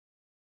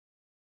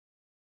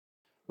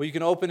Well, you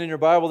can open in your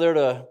Bible there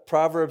to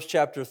Proverbs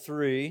chapter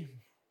 3.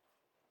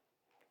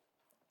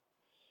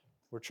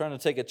 We're trying to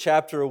take a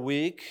chapter a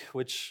week,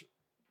 which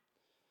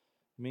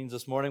means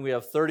this morning we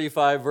have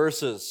 35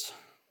 verses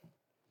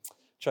to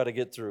try to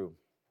get through.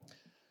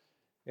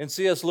 In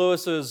C.S.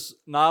 Lewis's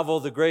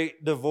novel, The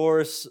Great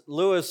Divorce,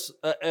 Lewis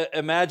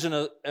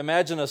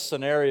imagine a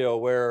scenario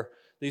where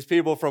these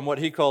people from what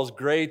he calls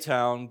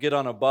Greytown get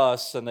on a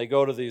bus and they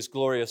go to these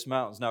glorious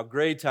mountains. Now,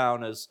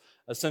 Greytown is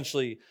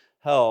essentially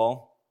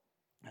hell.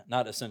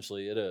 Not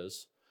essentially, it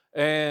is.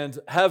 And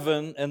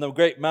heaven and the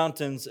great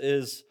mountains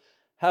is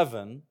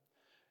heaven.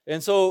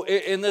 And so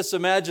in this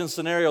imagined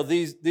scenario,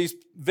 these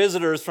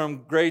visitors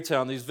from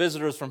Greytown, these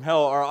visitors from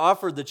hell, are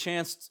offered the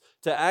chance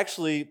to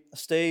actually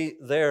stay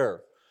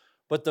there.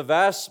 But the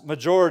vast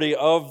majority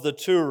of the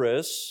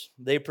tourists,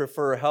 they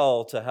prefer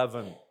hell to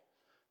heaven.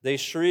 They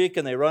shriek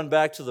and they run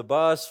back to the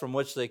bus from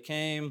which they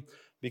came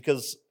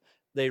because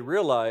they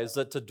realize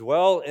that to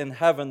dwell in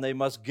heaven, they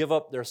must give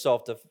up their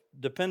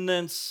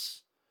self-dependence.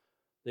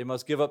 They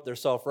must give up their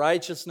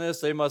self-righteousness.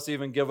 They must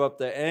even give up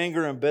the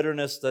anger and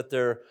bitterness that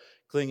they're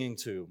clinging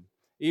to.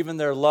 Even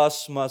their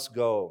lusts must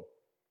go.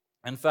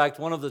 In fact,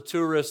 one of the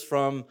tourists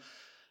from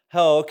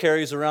hell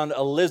carries around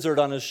a lizard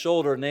on his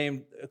shoulder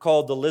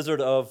called the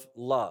lizard of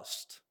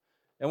lust.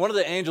 And one of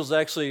the angels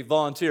actually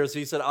volunteers.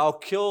 He said, "I'll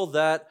kill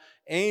that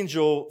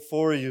angel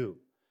for you."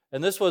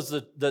 And this was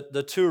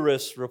the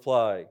tourist's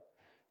reply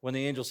when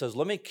the angel says,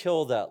 "Let me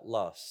kill that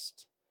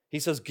lust." He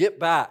says, "Get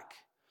back.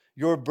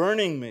 You're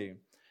burning me.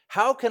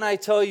 How can I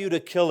tell you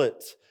to kill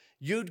it?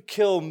 You'd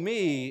kill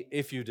me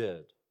if you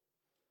did.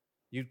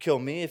 You'd kill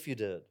me if you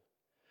did."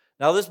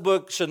 Now, this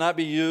book should not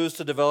be used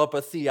to develop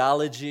a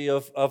theology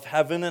of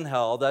heaven and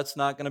hell. That's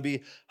not going to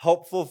be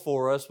helpful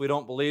for us. We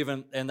don't believe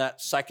in that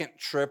second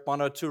trip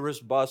on a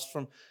tourist bus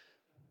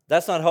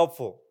that's not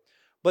helpful.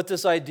 But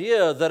this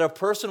idea that a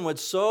person would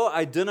so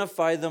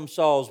identify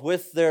themselves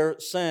with their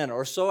sin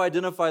or so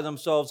identify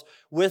themselves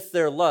with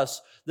their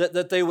lust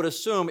that they would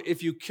assume,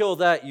 if you kill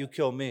that, you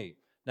kill me.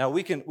 Now,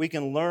 we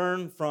can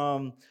learn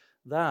from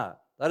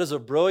that. That is a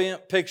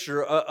brilliant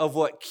picture of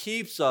what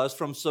keeps us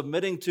from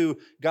submitting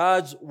to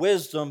God's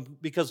wisdom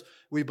because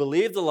we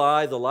believe the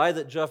lie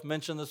that Jeff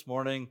mentioned this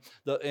morning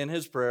in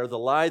his prayer, the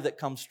lie that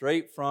comes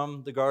straight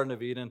from the Garden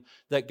of Eden,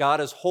 that God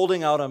is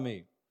holding out on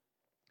me.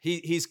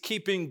 He's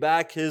keeping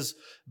back his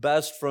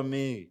best from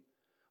me.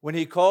 When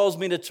he calls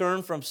me to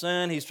turn from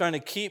sin, he's trying to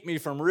keep me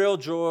from real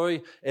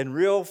joy and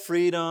real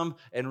freedom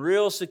and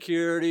real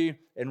security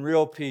and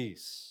real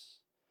peace.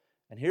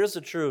 And here's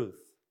the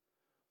truth,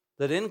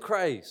 that in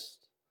Christ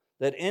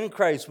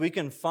we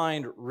can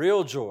find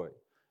real joy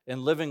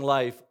in living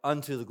life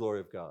unto the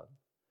glory of God.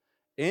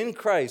 In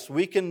Christ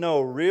we can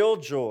know real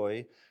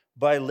joy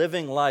by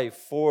living life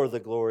for the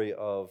glory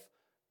of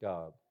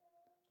God.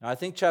 Now I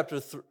think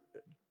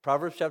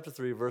Proverbs chapter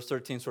 3, verse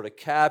 13 sort of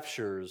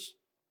captures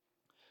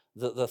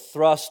the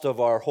thrust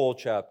of our whole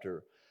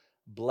chapter.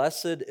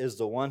 Blessed is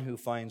the one who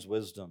finds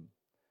wisdom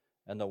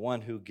and the one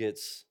who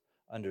gets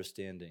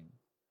understanding.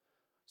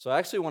 So I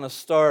actually want to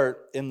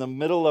start in the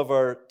middle of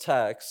our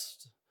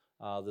text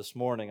this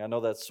morning. I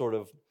know that's sort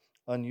of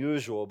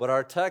unusual, but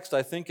our text,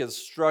 I think, is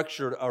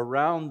structured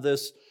around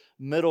this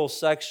middle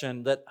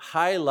section that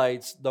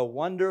highlights the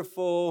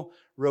wonderful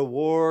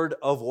reward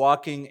of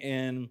walking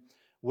in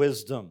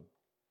wisdom.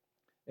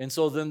 And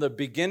so then the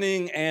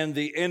beginning and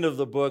the end of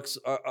the books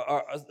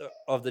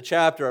of the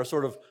chapter are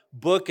sort of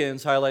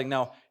bookends highlighting,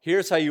 now,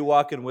 here's how you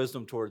walk in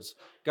wisdom towards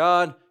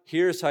God.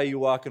 Here's how you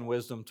walk in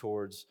wisdom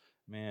towards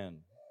man.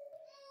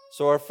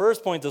 So our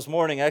first point this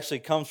morning actually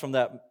comes from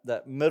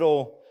that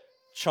middle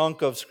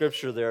chunk of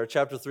Scripture there,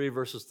 chapter 3,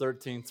 verses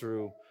 13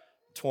 through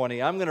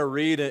 20. I'm going to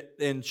read it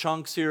in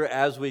chunks here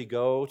as we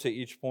go to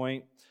each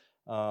point.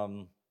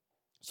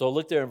 So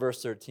look there in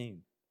verse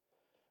 13.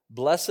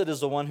 Blessed is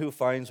the one who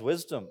finds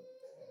wisdom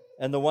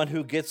and the one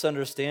who gets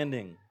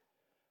understanding.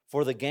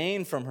 For the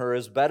gain from her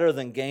is better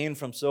than gain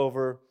from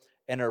silver,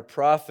 and her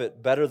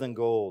profit better than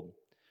gold.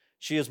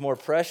 She is more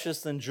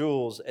precious than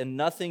jewels, and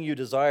nothing you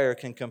desire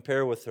can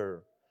compare with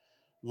her.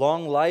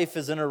 Long life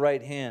is in her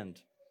right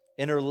hand.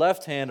 In her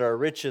left hand are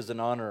riches and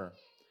honor.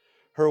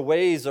 Her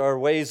ways are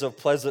ways of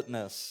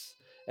pleasantness,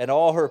 and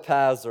all her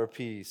paths are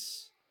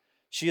peace.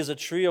 She is a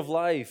tree of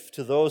life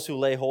to those who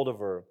lay hold of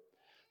her.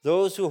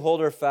 Those who hold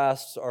her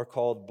fast are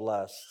called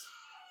blessed.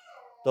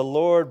 The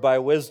Lord by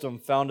wisdom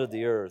founded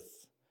the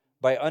earth.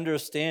 By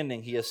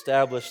understanding he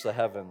established the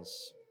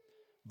heavens.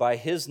 By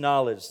his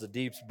knowledge the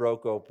deeps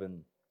broke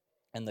open,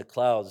 and the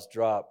clouds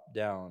dropped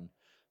down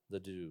the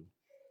dew.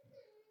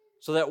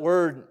 So that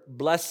word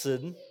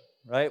blessed,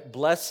 right?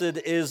 Blessed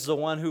is the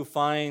one who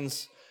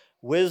finds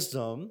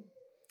wisdom.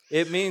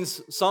 It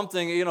means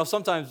something,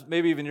 sometimes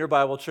maybe even your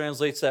Bible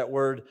translates that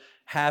word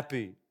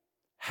happy.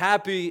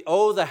 Happy,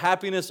 oh, the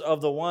happiness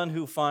of the one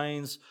who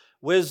finds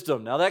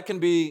wisdom. Now that can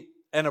be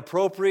an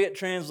appropriate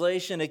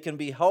translation. It can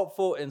be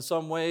helpful in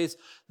some ways.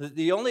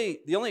 The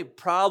only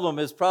problem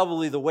is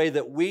probably the way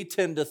that we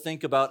tend to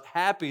think about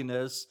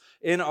happiness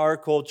in our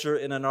culture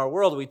and in our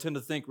world. We tend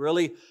to think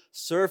really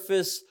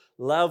surface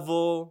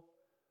level,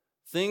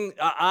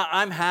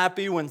 I'm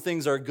happy when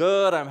things are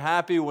good. I'm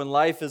happy when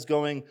life is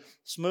going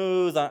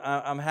smooth.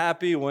 I'm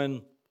happy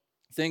when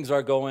things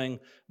are going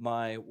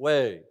my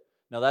way.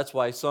 Now, that's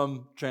why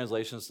some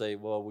translations say,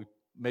 well,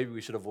 maybe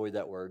we should avoid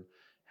that word,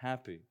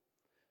 happy.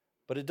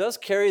 But it does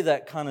carry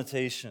that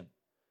connotation.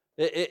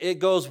 It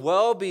goes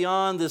well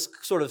beyond this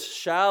sort of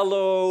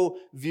shallow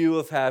view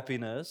of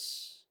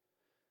happiness.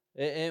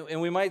 And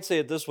we might say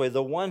it this way: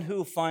 the one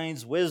who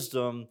finds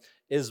wisdom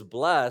is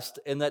blessed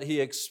in that he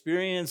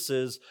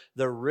experiences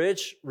the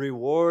rich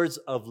rewards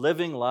of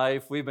living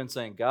life. We've been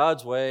saying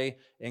God's way,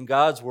 in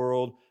God's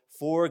world,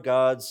 for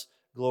God's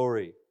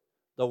glory.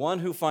 The one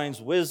who finds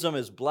wisdom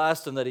is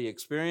blessed in that he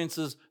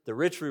experiences the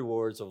rich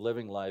rewards of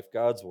living life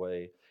God's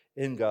way,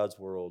 in God's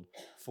world,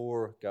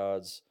 for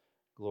God's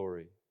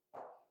glory.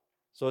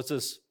 So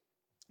it's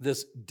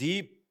this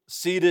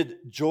deep-seated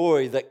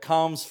joy that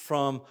comes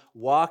from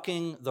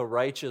walking the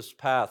righteous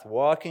path,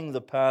 walking the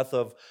path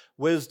of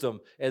wisdom.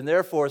 And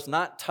therefore, it's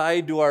not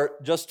tied to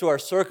just to our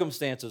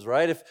circumstances,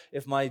 right?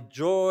 If my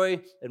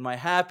joy and my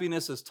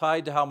happiness is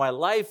tied to how my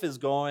life is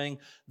going,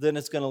 then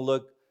it's going to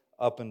look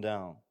up and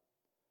down.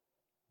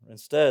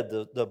 Instead,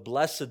 the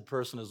blessed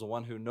person is the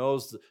one who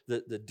knows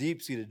the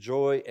deep-seated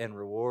joy and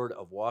reward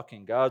of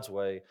walking God's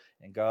way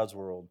in God's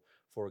world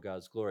for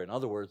God's glory. In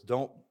other words,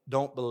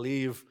 don't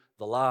believe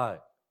the lie.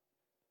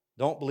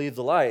 Don't believe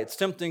the lie. It's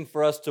tempting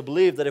for us to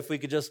believe that if we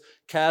could just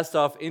cast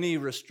off any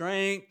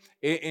restraint,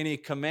 any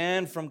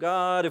command from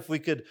God, if we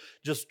could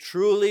just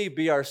truly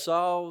be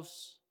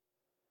ourselves,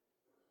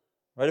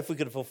 right? If we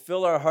could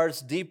fulfill our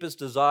heart's deepest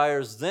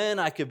desires, then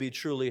I could be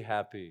truly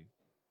happy.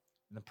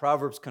 And the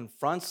Proverbs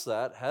confronts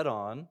that head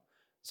on. It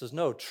says,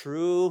 no,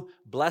 true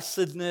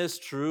blessedness,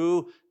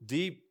 true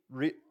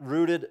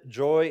deep-rooted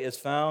joy is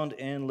found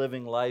in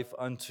living life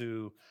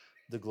unto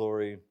the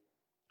glory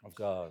of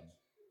God.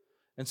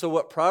 And so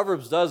what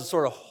Proverbs does is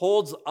sort of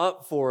holds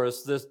up for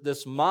us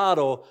this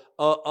model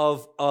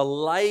of a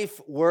life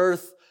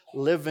worth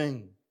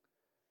living,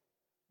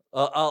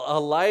 a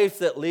life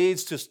that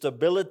leads to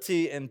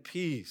stability and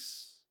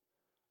peace,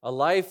 a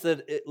life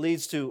that it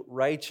leads to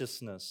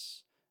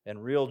righteousness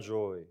and real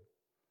joy.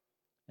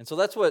 And so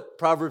that's what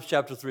Proverbs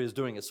chapter 3 is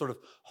doing. It's sort of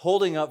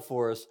holding up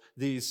for us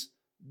these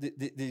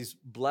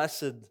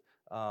blessed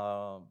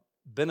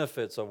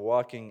benefits of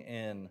walking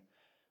in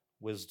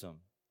wisdom.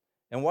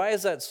 And why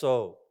is that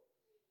so?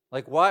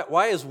 Like,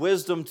 why is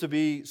wisdom to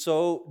be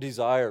so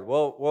desired?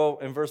 Well,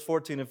 in verse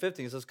 14 and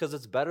 15, it says, because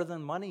it's better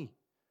than money.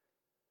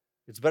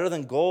 It's better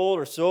than gold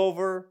or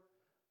silver.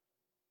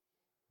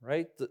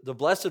 Right? The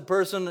blessed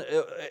person,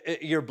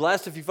 you're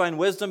blessed if you find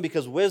wisdom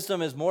because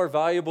wisdom is more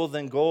valuable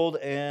than gold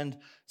and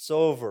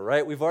silver,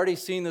 right? We've already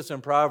seen this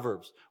in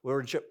Proverbs.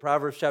 We're in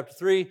Proverbs chapter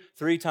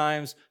 3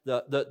 times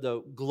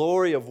the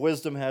glory of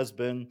wisdom has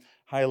been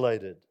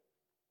highlighted.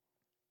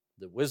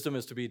 The wisdom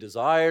is to be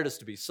desired, is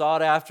to be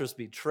sought after, is to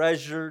be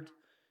treasured,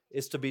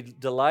 is to be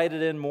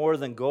delighted in more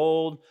than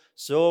gold,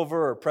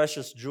 silver, or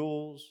precious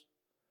jewels.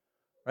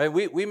 Right?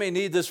 We may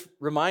need this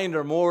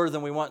reminder more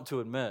than we want to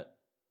admit.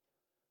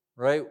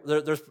 Right?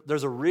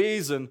 There's a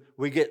reason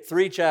we get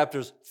 3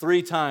 chapters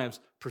 3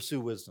 times.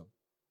 Pursue wisdom.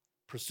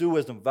 Pursue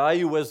wisdom.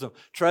 Value wisdom.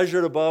 Treasure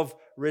it above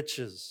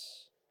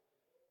riches.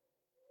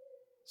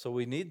 So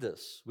we need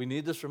this. We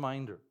need this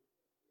reminder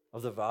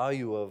of the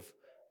value of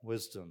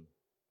wisdom.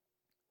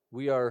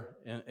 We are,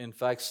 in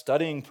fact,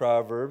 studying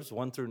Proverbs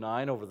 1 through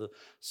 9 over the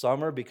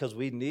summer because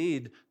we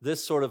need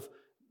this sort of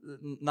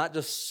not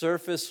just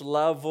surface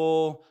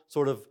level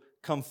sort of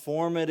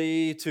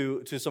conformity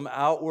to some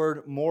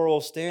outward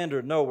moral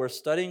standard. No, we're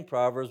studying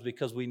Proverbs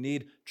because we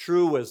need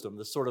true wisdom,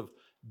 this sort of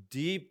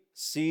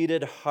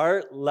deep-seated,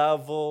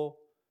 heart-level,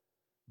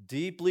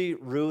 deeply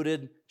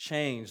rooted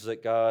change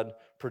that God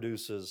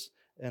produces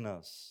in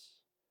us.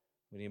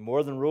 We need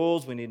more than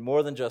rules. We need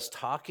more than just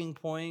talking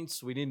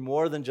points. We need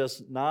more than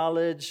just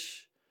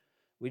knowledge.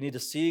 We need to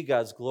see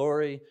God's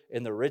glory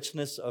in the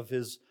richness of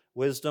His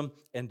wisdom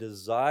and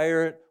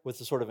desire it with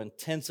the sort of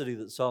intensity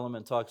that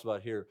Solomon talks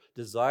about here.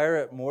 Desire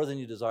it more than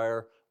you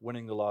desire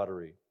winning the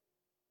lottery.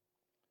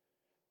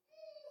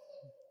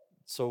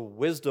 So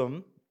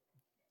wisdom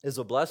is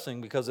a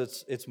blessing because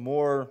it's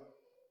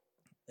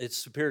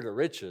superior to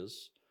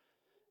riches.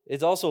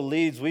 It also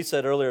leads, we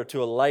said earlier,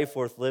 to a life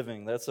worth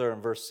living. That's there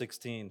in verse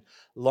 16.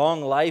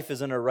 Long life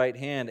is in her right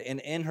hand, and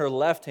in her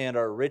left hand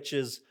are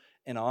riches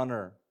and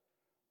honor.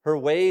 Her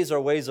ways are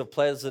ways of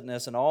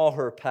pleasantness, and all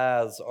her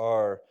paths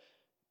are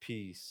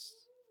peace.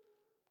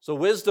 So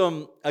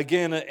wisdom,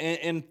 again,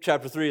 in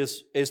chapter 3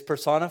 is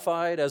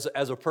personified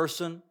as a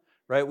person,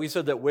 right? We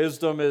said that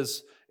wisdom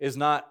is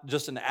not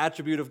just an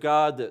attribute of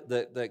God,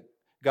 that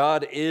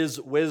God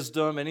is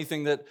wisdom.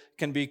 Anything that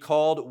can be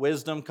called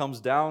wisdom comes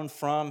down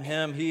from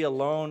Him. He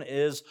alone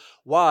is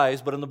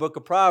wise. But in the book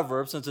of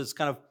Proverbs, since it's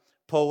kind of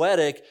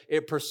poetic,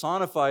 it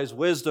personifies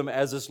wisdom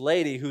as this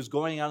lady who's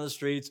going on the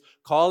streets,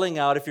 calling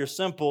out, if you're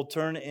simple,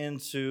 turn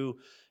into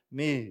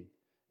me.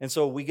 And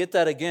so we get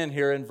that again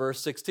here in verse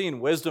 16.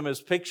 Wisdom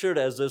is pictured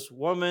as this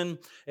woman,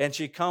 and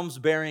she comes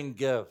bearing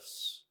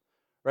gifts.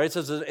 Right? It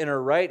says, in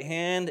her right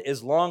hand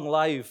is long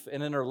life,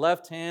 and in her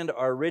left hand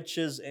are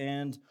riches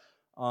and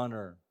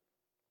honor.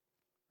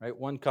 Right?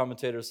 One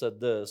commentator said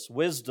this: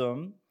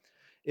 wisdom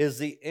is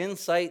the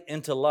insight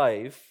into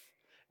life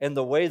and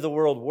the way the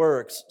world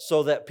works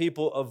so that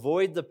people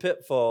avoid the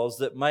pitfalls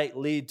that might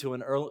lead to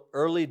an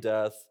early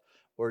death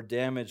or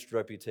damaged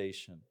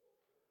reputation.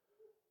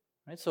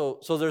 Right?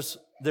 So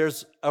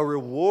there's a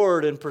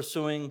reward in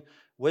pursuing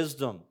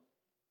wisdom.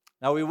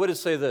 Now, we would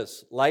say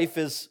this: life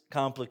is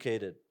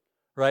complicated,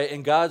 right?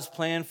 And God's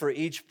plan for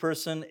each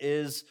person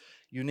is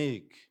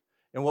unique.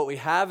 And what we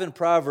have in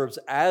Proverbs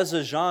as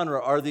a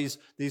genre are these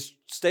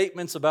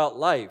statements about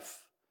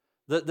life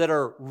that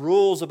are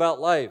rules about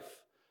life.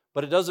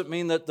 But it doesn't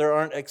mean that there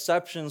aren't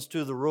exceptions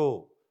to the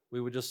rule.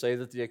 We would just say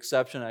that the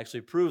exception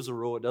actually proves the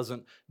rule. It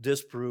doesn't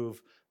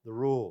disprove the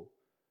rule.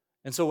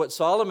 And so what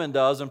Solomon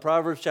does in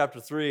Proverbs chapter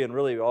 3, and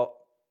really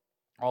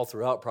all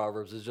throughout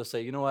Proverbs, is just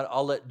say, you know what,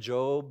 I'll let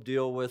Job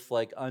deal with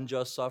like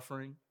unjust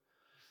suffering,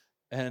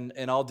 and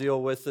I'll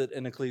deal with it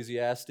in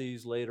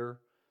Ecclesiastes later,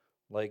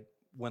 like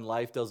when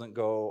life doesn't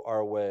go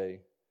our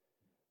way.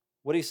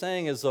 What he's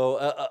saying is,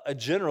 though,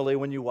 generally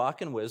when you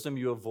walk in wisdom,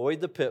 you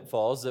avoid the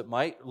pitfalls that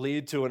might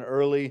lead to an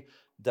early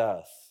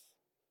death.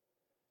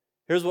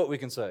 Here's what we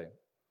can say: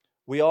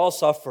 we all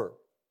suffer.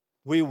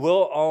 We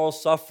will all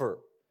suffer.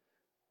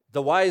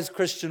 The wise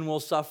Christian will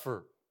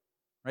suffer.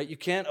 Right? You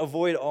can't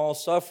avoid all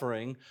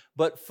suffering,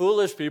 but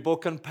foolish people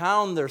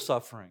compound their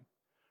suffering.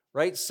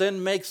 Right?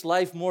 Sin makes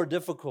life more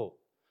difficult.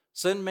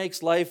 Sin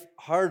makes life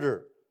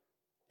harder.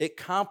 It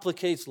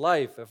complicates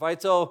life. If I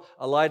tell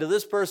a lie to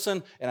this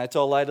person and I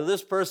tell a lie to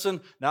this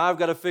person, now I've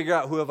got to figure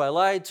out, who have I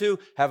lied to?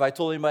 Have I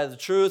told anybody the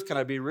truth? Can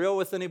I be real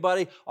with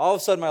anybody? All of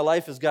a sudden my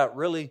life has got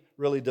really,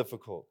 really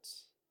difficult.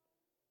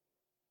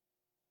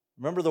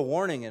 Remember the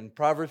warning in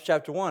Proverbs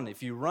chapter 1.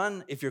 If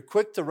you're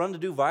quick to run to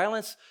do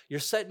violence,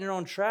 you're setting your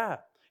own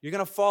trap. You're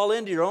going to fall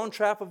into your own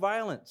trap of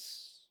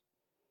violence.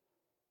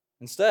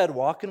 Instead,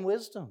 walk in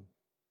wisdom.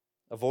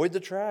 Avoid the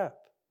trap.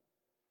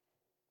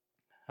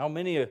 How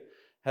many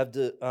have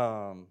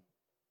been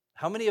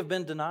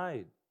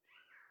denied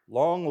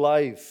long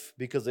life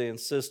because they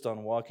insist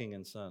on walking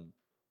in sin?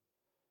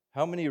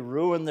 How many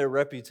ruin their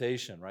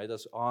reputation, right?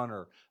 That's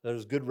honor.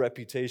 There's good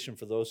reputation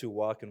for those who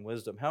walk in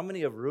wisdom. How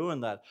many have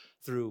ruined that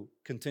through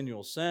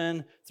continual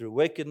sin, through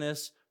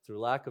wickedness, through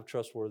lack of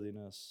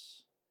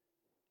trustworthiness?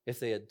 If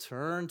they had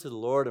turned to the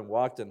Lord and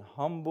walked in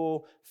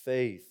humble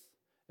faith,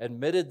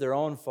 admitted their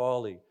own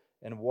folly,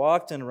 and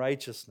walked in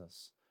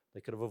righteousness, they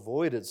could have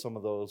avoided some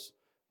of those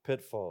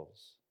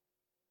pitfalls.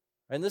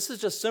 And this is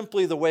just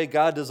simply the way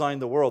God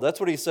designed the world. That's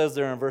what he says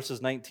there in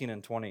verses 19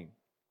 and 20.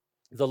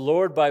 The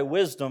Lord by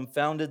wisdom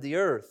founded the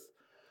earth.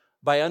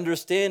 By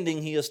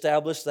understanding he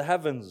established the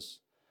heavens.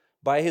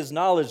 By his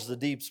knowledge the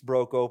deeps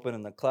broke open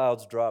and the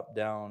clouds dropped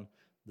down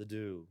the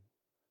dew.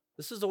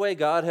 This is the way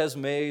God has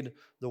made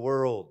the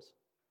world.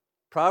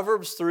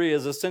 Proverbs 3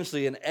 is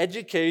essentially an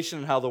education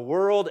in how the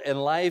world and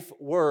life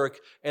work,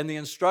 and the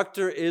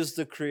instructor is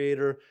the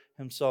Creator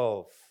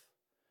himself.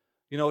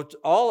 You know,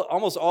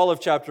 almost all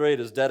of chapter 8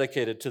 is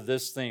dedicated to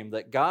this theme,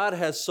 that God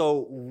has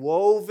so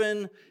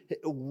woven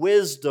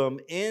wisdom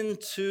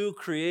into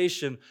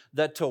creation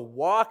that to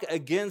walk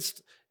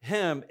against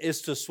him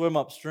is to swim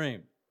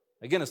upstream.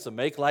 Again, it's to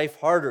make life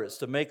harder. It's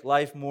to make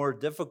life more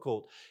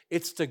difficult.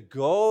 It's to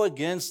go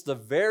against the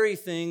very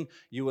thing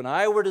you and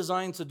I were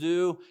designed to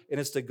do, and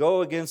it's to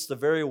go against the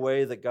very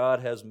way that God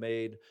has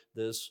made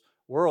this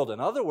world. In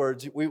other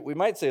words, we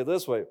might say it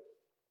this way: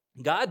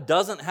 God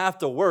doesn't have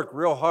to work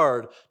real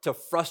hard to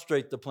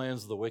frustrate the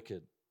plans of the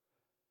wicked,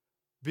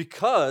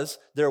 because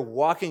they're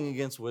walking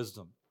against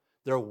wisdom.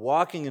 They're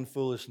walking in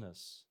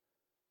foolishness.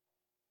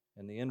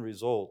 And the end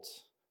result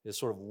is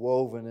sort of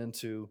woven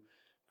into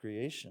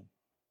creation.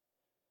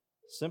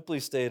 Simply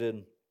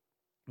stated,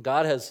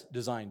 God has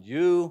designed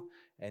you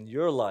and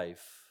your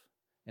life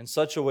in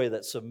such a way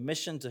that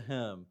submission to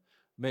him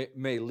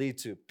may lead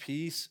to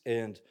peace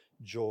and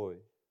joy.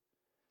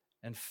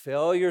 And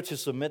failure to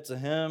submit to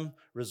him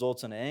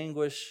results in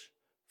anguish,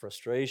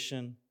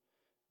 frustration,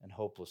 and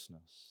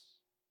hopelessness.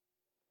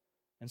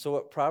 And so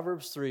what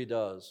Proverbs 3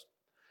 does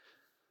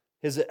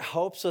is it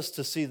helps us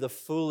to see the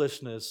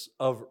foolishness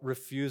of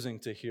refusing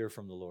to hear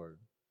from the Lord.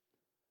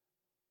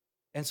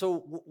 And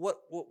so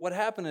what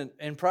happened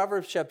in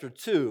Proverbs chapter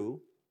 2,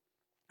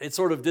 it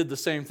sort of did the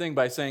same thing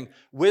by saying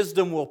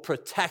wisdom will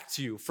protect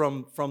you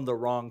from the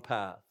wrong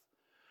path.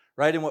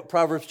 Right? And what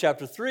Proverbs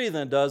chapter 3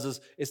 then does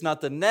is it's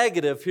not the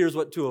negative, here's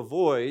what to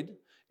avoid.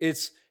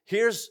 It's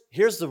here's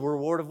the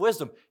reward of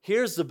wisdom.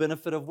 Here's the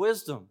benefit of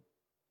wisdom.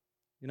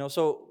 I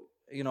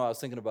was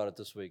thinking about it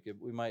this week.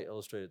 We might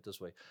illustrate it this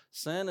way.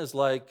 Sin is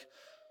like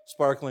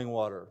sparkling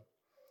water,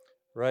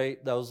 right?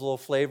 Those little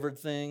flavored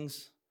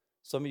things.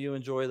 Some of you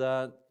enjoy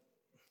that.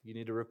 You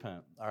need to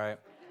repent, all right?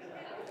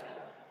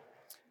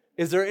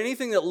 Is there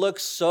anything that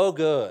looks so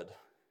good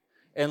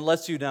and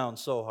lets you down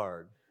so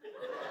hard?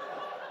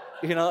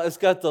 It's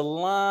got the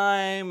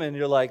lime, and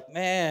you're like,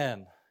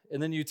 man.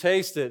 And then you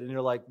taste it, and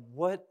you're like,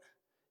 what?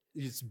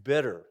 It's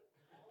bitter.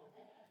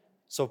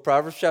 So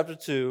Proverbs chapter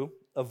 2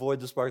 avoid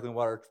the sparkling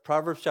water.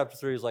 Proverbs chapter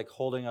 3 is like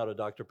holding out a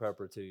Dr.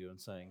 Pepper to you and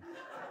saying,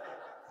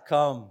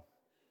 come,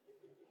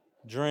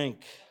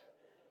 drink.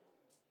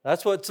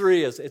 That's what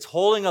 3 is. It's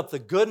holding up the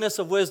goodness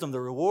of wisdom,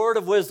 the reward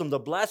of wisdom, the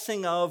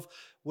blessing of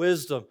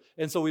wisdom.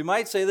 And so we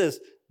might say this,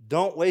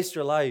 don't waste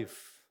your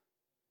life.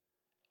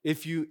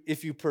 If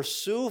you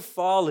pursue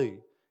folly,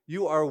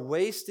 you are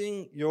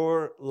wasting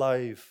your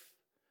life.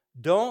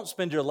 Don't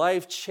spend your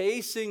life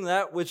chasing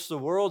that which the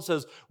world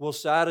says will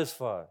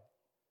satisfy.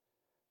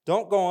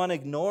 Don't go on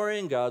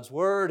ignoring God's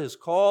word, His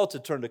call to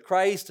turn to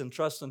Christ and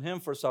trust in Him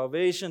for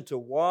salvation, to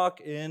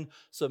walk in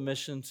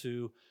submission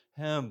to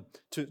Him,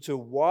 to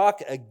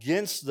walk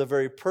against the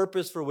very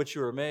purpose for which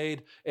you were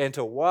made, and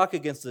to walk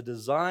against the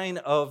design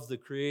of the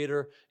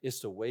Creator is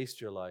to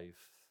waste your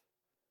life.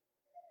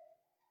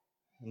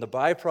 And the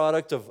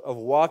byproduct of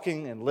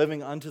walking and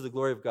living unto the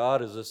glory of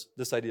God is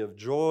this idea of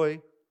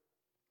joy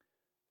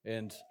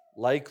and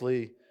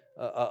likely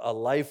a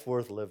life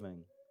worth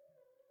living.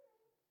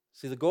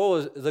 See, the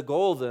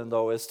goal then,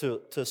 though, is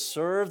to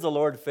serve the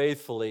Lord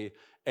faithfully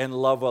and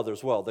love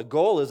others well. The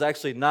goal is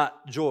actually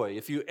not joy.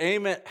 If you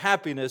aim at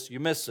happiness, you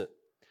miss it.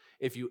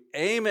 If you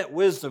aim at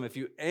wisdom, if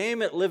you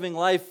aim at living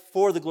life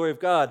for the glory of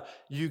God,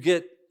 you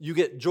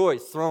get joy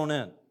thrown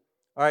in.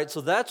 All right,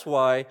 so that's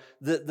why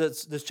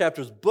this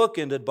chapter is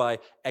bookended by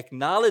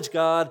acknowledge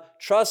God,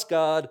 trust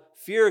God,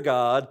 fear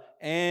God,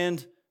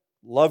 and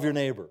love your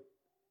neighbor.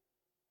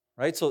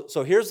 Right?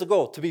 So here's the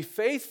goal: to be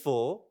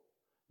faithful,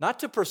 not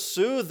to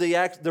pursue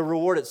the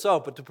reward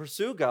itself, but to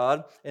pursue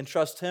God and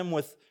trust Him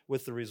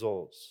with the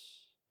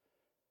results.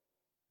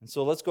 And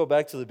so let's go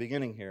back to the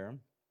beginning here.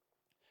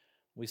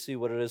 We see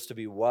what it is to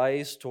be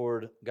wise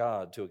toward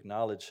God, to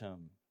acknowledge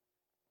Him.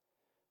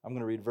 I'm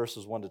going to read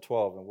verses 1 to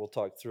 12, and we'll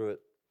talk through it.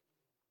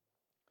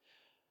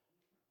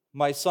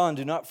 My son,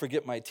 do not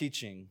forget my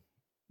teaching,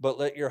 but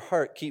let your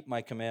heart keep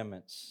my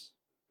commandments.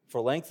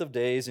 For length of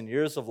days and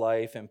years of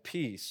life and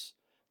peace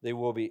they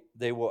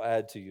will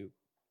add to you.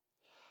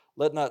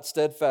 Let not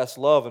steadfast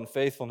love and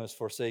faithfulness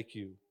forsake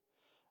you.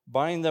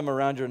 Bind them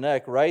around your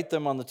neck, write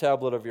them on the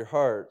tablet of your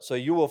heart, so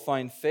you will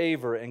find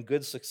favor and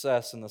good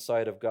success in the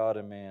sight of God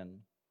and man.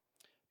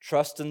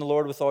 Trust in the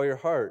Lord with all your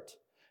heart,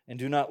 and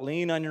do not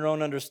lean on your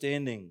own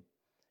understanding.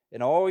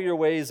 In all your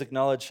ways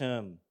acknowledge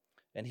Him,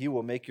 and He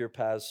will make your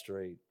paths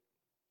straight.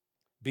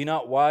 Be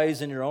not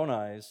wise in your own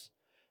eyes.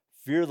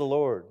 Fear the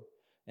Lord,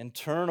 and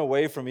turn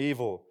away from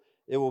evil.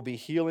 It will be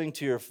healing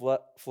to your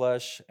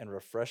flesh and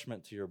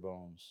refreshment to your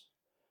bones.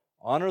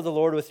 Honor the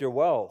Lord with your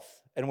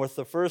wealth, and with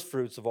the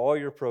firstfruits of all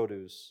your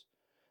produce.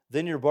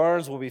 Then your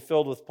barns will be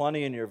filled with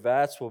plenty, and your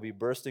vats will be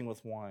bursting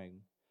with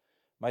wine.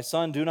 My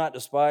son, do not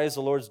despise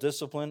the Lord's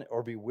discipline,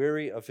 or be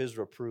weary of His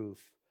reproof.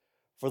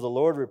 For the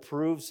Lord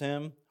reproves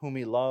him whom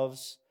He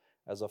loves,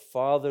 as a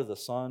father the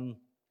son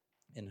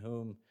in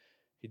whom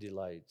He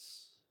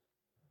delights.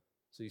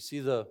 So you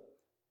see the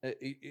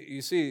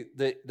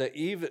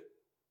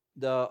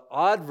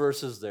odd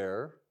verses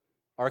there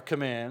are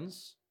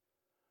commands,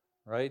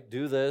 right?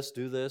 Do this,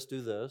 do this,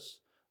 do this.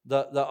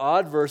 The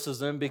odd verses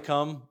then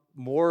become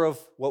more of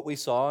what we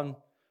saw in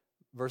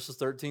verses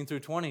 13 through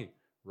 20.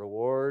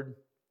 Reward,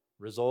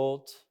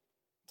 result,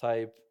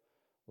 type,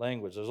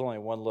 language. There's only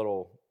one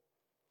little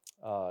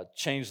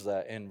change to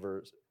that in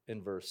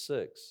verse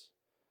 6.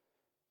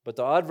 But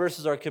the odd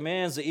verses are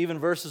commands. The even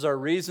verses are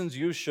reasons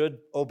you should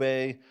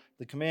obey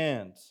the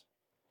commands.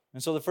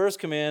 And so the first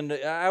command,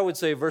 I would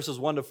say verses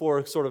 1 to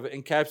 4 sort of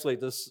encapsulate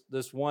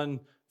this one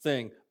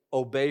thing.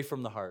 Obey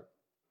from the heart.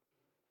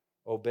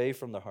 Obey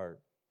from the heart.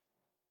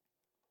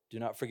 Do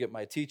not forget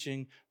my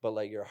teaching, but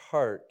let your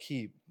heart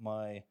keep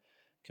my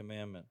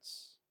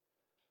commandments.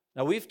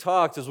 Now we've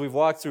talked, as we've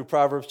walked through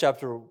Proverbs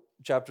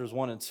chapters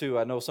 1 and 2,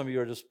 I know some of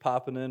you are just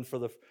popping in for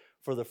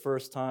the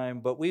first time,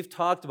 but we've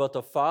talked about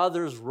the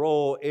Father's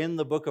role in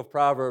the book of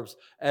Proverbs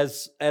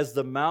as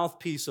the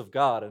mouthpiece of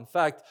God. In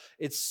fact,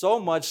 it's so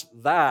much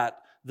that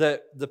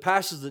the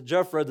passage that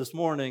Jeff read this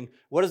morning,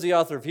 what does the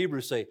author of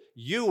Hebrews say?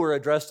 You were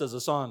addressed as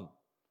a son,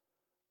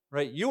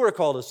 right? You were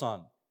called a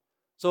son.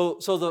 So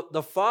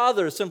the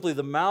Father is simply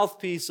the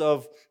mouthpiece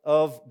of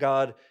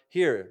God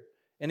here.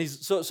 And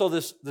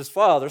this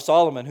father,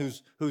 Solomon,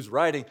 who's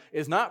writing,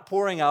 is not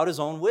pouring out his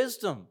own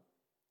wisdom.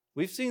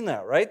 We've seen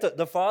that, right?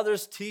 The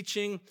Father's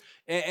teaching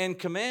and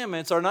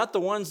commandments are not the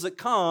ones that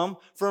come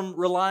from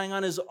relying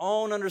on his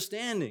own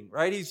understanding,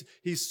 right?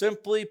 He's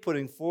simply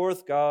putting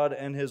forth God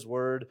and His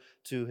word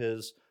to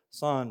His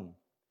Son.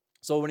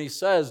 So when He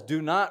says,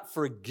 do not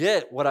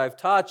forget what I've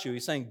taught you,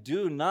 He's saying,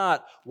 do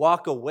not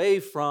walk away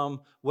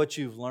from what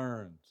you've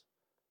learned.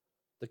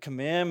 The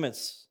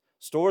commandments,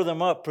 store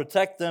them up,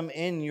 protect them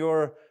in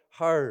your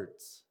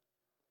hearts.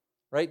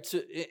 Right?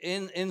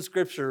 In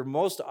Scripture,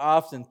 most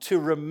often, to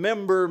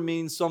remember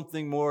means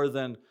something more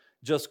than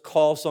just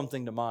call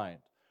something to mind.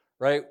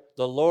 Right?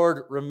 The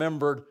Lord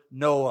remembered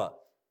Noah.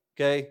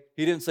 Okay?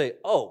 He didn't say,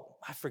 oh,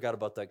 I forgot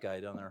about that guy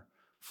down there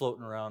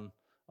floating around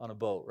on a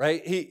boat.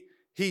 Right?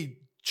 He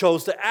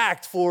chose to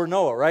act for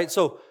Noah. Right?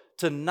 So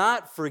to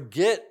not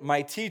forget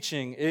my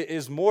teaching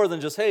is more than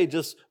just, hey,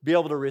 just be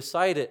able to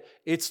recite it.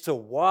 It's to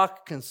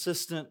walk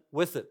consistent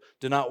with it.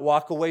 Do not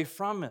walk away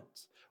from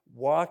it.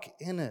 Walk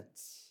in it.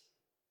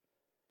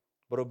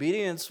 But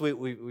obedience,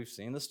 we've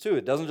seen this too.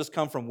 It doesn't just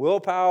come from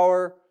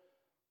willpower.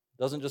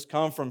 It doesn't just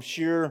come from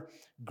sheer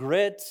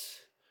grit.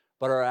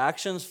 But our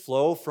actions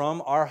flow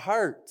from our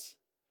heart.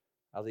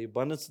 Out of the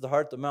abundance of the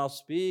heart, the mouth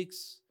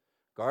speaks.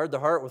 Guard the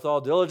heart with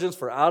all diligence,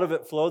 for out of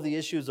it flow the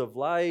issues of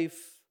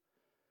life.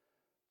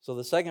 So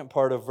the second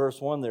part of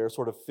verse 1 there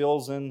sort of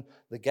fills in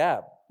the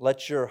gap.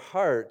 Let your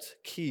heart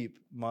keep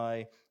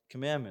my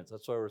commandments.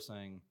 That's why we're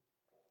saying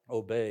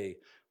obey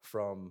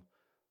from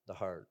the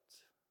heart.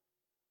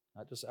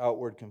 Not just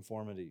outward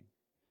conformity.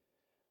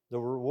 The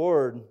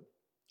reward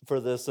for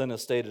this then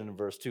is stated in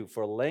verse 2.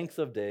 For length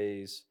of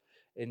days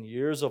and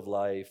years of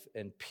life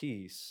and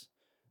peace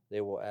they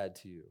will add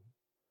to you.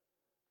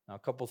 Now, a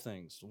couple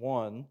things.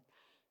 One,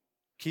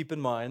 keep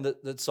in mind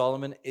that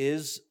Solomon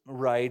is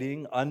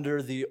writing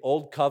under the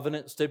Old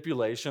Covenant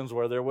stipulations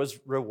where there was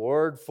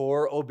reward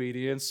for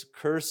obedience,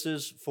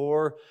 curses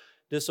for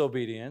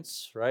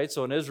disobedience, right?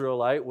 So an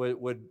Israelite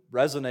would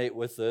resonate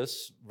with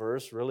this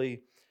verse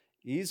really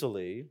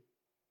easily.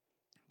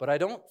 But I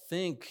don't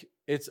think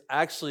it's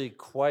actually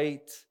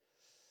quite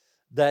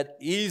that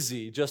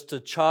easy just to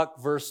chalk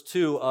verse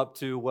 2 up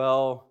to,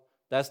 well,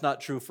 that's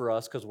not true for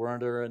us because we're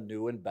under a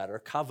new and better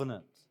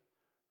covenant,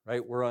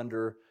 right? We're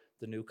under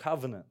the new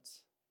covenant.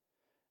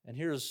 And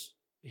here's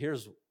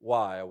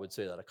why I would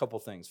say that. A couple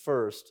things.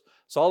 First,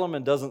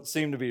 Solomon doesn't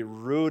seem to be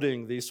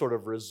rooting these sort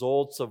of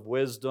results of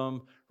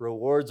wisdom,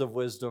 rewards of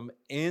wisdom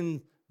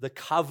in the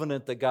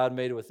covenant that God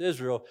made with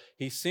Israel.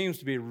 He seems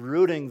to be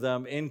rooting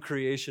them in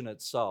creation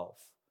itself,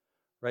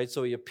 right?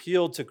 So he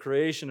appealed to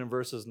creation in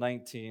verses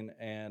 19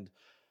 and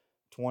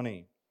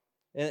 20.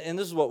 And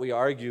this is what we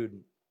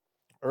argued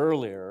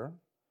earlier,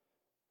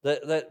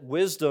 that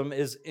wisdom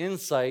is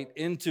insight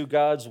into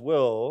God's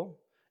will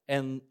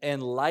and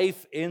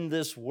life in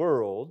this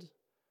world.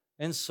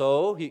 And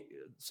so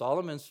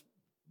Solomon's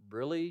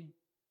really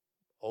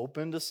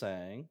open to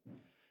saying,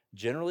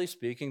 generally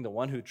speaking, the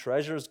one who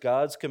treasures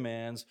God's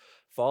commands,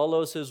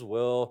 follows his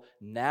will,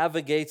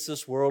 navigates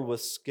this world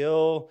with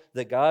skill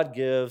that God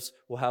gives,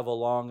 will have a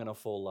long and a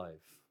full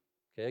life.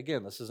 Okay,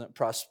 again, this isn't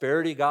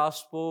prosperity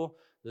gospel.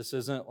 This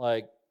isn't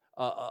like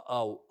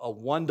a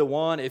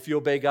one-to-one. If you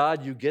obey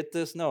God, you get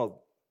this.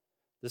 No,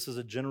 this is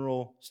a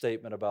general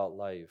statement about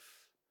life.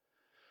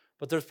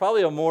 But there's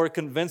probably a more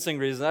convincing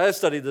reason. I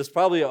studied this.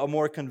 Probably a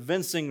more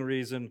convincing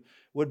reason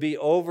would be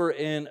over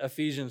in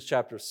Ephesians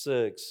chapter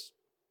 6.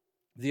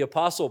 The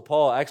Apostle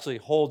Paul actually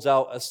holds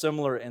out a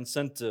similar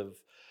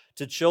incentive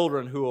to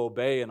children who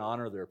obey and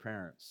honor their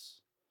parents.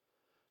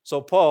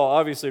 So Paul,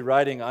 obviously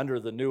writing under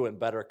the new and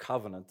better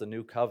covenant, the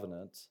new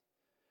covenant,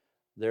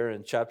 there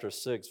in chapter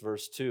 6,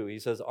 verse 2, he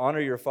says,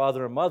 honor your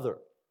father and mother.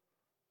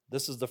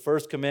 This is the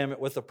first commandment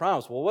with a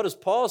promise. Well, what does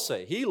Paul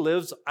say? He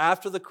lives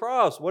after the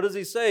cross. What does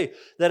he say?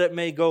 That it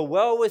may go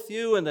well with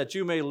you and that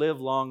you may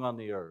live long on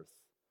the earth.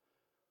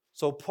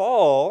 So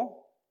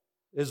Paul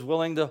is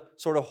willing to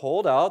sort of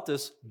hold out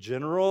this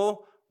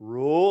general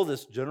rule,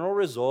 this general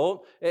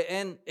result,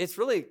 and it's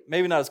really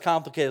maybe not as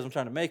complicated as I'm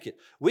trying to make it.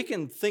 We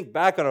can think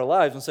back on our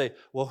lives and say,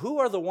 well, who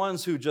are the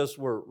ones who just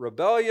were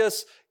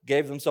rebellious,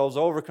 gave themselves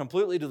over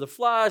completely to the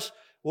flesh?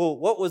 Well,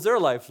 what was their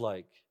life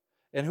like?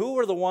 And who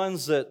were the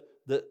ones that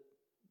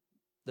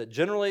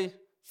generally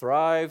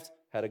thrived,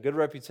 had a good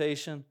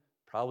reputation?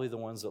 Probably the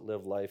ones that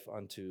lived life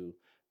unto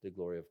the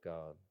glory of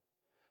God.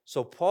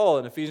 So Paul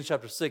in Ephesians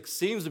chapter 6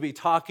 seems to be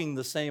talking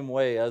the same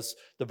way as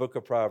the book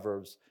of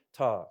Proverbs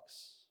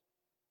talks.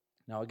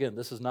 Now again,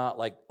 this is not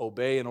like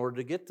obey in order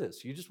to get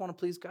this. You just want to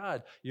please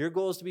God. Your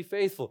goal is to be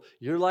faithful.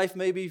 Your life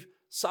may be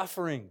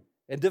suffering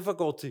and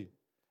difficulty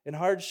and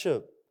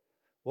hardship.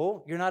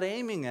 Well, you're not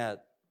aiming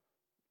at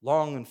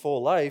long and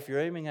full life. You're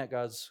aiming at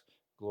God's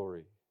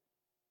glory.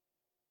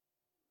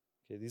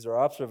 Okay, these are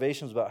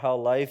observations about how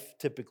life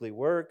typically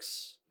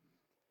works.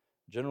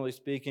 Generally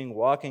speaking,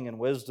 walking in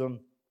wisdom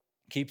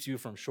keeps you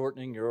from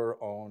shortening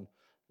your own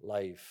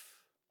life,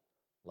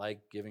 like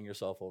giving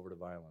yourself over to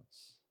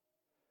violence.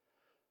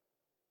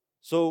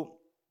 So,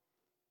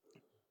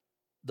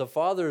 the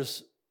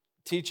Father's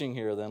teaching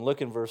here then,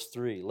 look in verse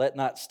 3. Let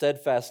not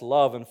steadfast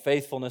love and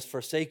faithfulness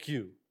forsake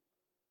you.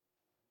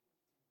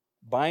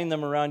 Bind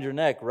them around your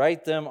neck.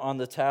 Write them on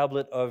the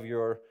tablet of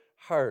your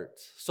heart.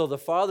 So the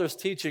Father's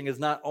teaching is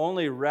not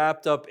only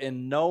wrapped up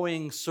in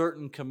knowing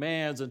certain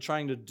commands and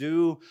trying to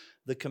do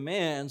the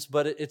commands,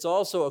 but it's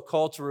also a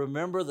call to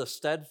remember the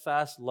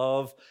steadfast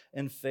love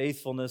and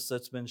faithfulness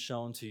that's been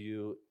shown to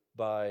you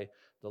by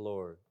the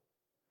Lord.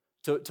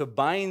 To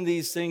bind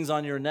these things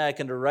on your neck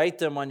and to write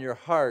them on your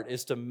heart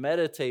is to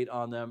meditate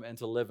on them and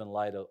to live in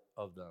light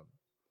of them.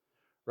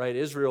 Right?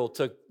 Israel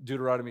took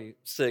Deuteronomy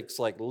 6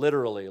 like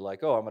literally,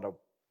 like, oh, I'm going to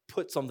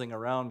put something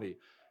around me.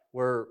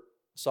 Where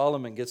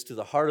Solomon gets to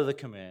the heart of the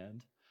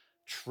command,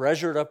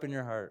 treasure it up in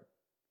your heart.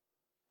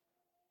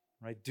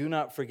 Right? Do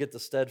not forget the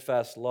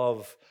steadfast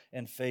love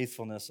and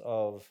faithfulness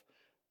of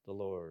the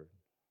Lord.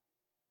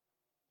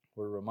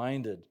 We're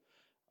reminded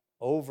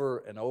over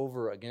and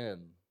over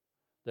again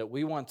that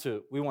we want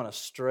to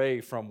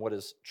stray from what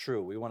is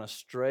true. We want to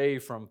stray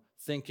from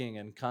thinking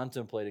and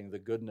contemplating the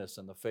goodness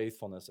and the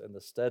faithfulness and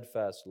the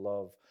steadfast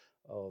love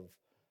of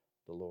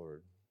the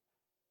Lord.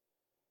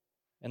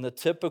 And the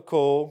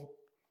typical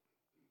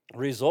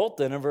result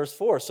then in verse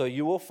 4, so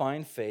you will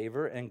find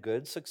favor and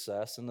good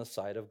success in the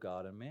sight of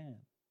God and man.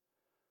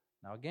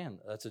 Now again,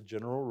 that's a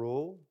general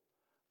rule,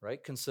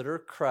 right? Consider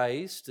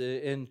Christ.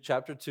 In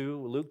chapter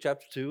 2, Luke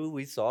chapter 2,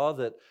 we saw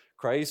that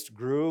Christ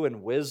grew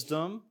in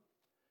wisdom.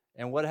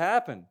 And what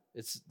happened?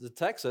 The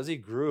text says he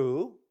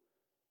grew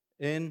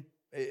in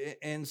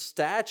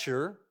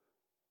stature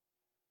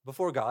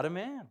before God and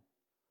man.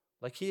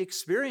 Like he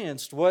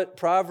experienced what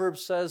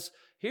Proverbs says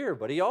here,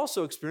 but he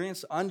also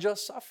experienced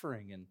unjust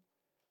suffering and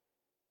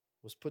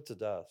was put to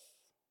death,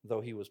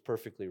 though he was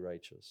perfectly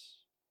righteous.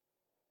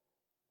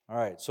 All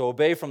right, so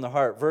obey from the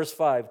heart. Verse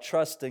 5,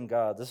 trust in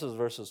God. This is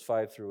verses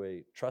 5 through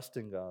 8. Trust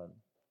in God.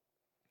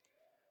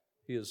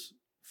 He is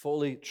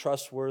fully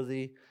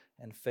trustworthy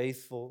and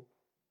faithful.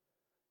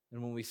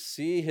 And when we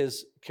see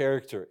his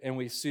character and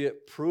we see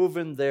it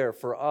proven there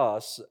for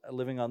us,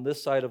 living on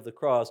this side of the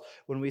cross,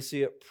 when we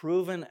see it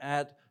proven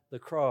at the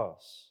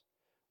cross,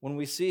 when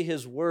we see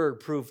his word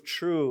prove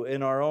true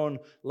in our own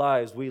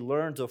lives, we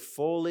learn to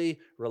fully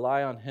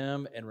rely on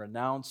him and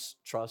renounce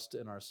trust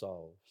in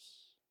ourselves.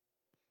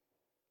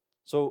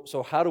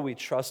 So how do we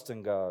trust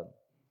in God?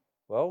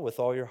 Well, with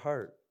all your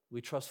heart.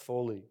 We trust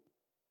fully.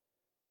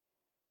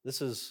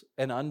 This is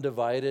an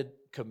undivided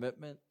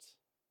commitment.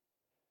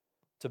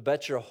 To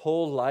bet your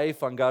whole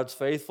life on God's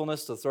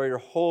faithfulness, to throw your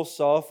whole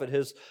self at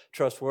his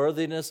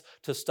trustworthiness,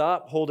 to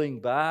stop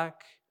holding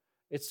back.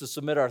 It's to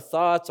submit our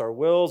thoughts, our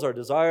wills, our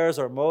desires,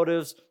 our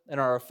motives, and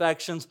our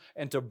affections,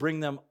 and to bring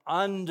them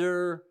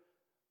under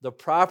the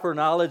proper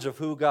knowledge of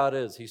who God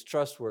is. He's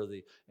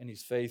trustworthy, and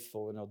he's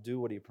faithful, and he'll do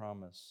what he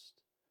promised.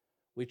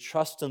 We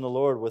trust in the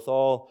Lord with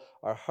all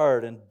our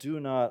heart, and do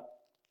not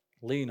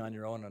lean on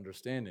your own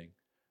understanding.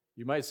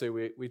 You might say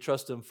we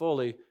trust him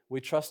fully.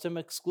 We trust him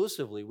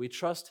exclusively. We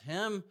trust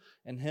him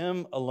and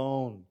him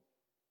alone.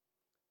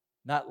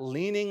 Not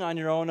leaning on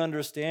your own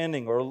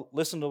understanding. Or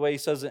listen to the way he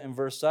says it in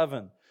verse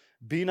 7.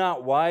 Be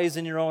not wise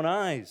in your own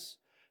eyes.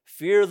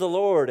 Fear the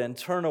Lord and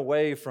turn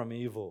away from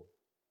evil.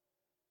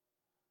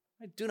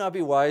 Do not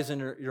be wise in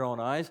your own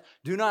eyes.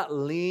 Do not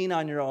lean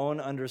on your own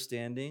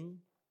understanding.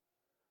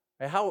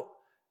 How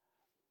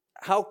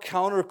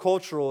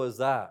countercultural is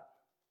that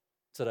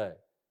today?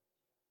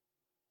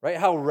 Right?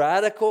 How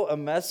radical a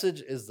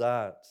message is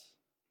that?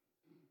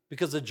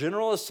 Because the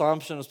general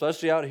assumption,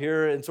 especially out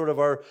here in sort of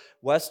our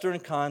Western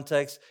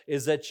context,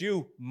 is that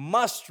you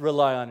must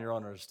rely on your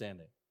own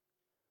understanding.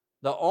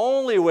 The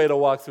only way to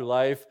walk through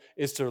life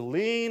is to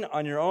lean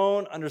on your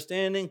own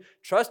understanding,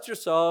 trust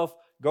yourself,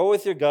 go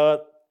with your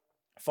gut,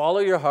 follow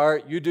your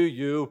heart, you do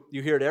you.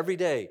 You hear it every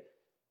day.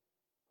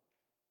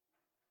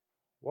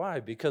 Why?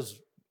 Because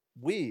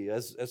we,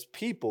 as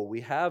people,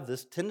 we have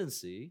this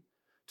tendency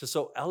to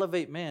so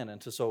elevate man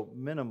and to so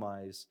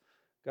minimize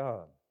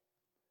God.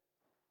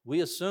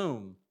 We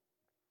assume,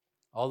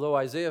 although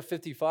Isaiah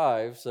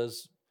 55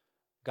 says,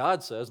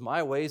 God says,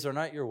 my ways are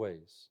not your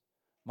ways.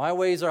 My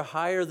ways are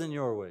higher than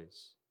your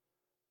ways.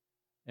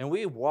 And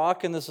we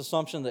walk in this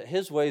assumption that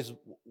his ways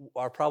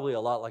are probably a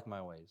lot like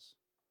my ways.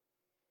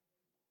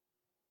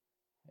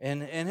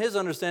 And in his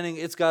understanding,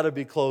 it's got to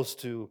be close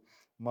to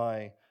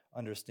my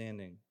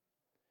understanding.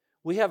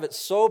 We have it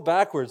so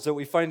backwards that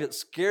we find it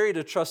scary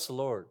to trust the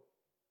Lord.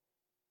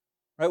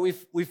 Right?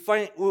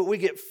 We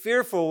get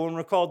fearful when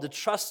we're called to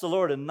trust the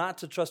Lord and not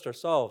to trust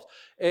ourselves.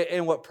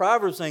 And what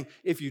Proverbs is saying,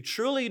 if you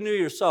truly knew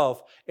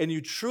yourself and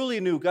you truly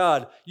knew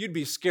God, you'd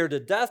be scared to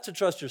death to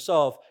trust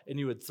yourself and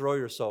you would throw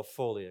yourself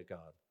fully at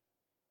God.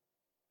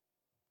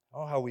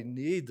 Oh, how we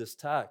need this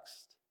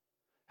text.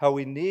 How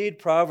we need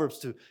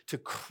Proverbs to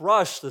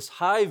crush this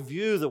high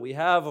view that we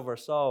have of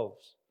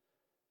ourselves.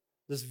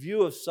 This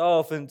view of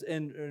self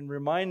and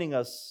reminding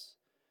us,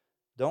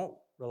 don't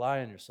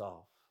rely on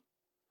yourself.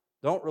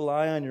 Don't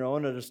rely on your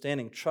own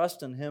understanding.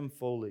 Trust in him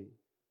fully.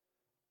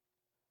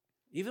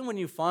 Even when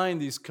you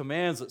find these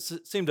commands that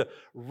seem to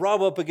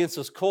rub up against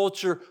this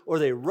culture or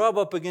they rub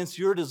up against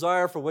your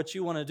desire for what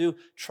you want to do,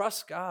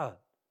 trust God.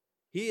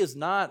 He is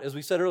not, as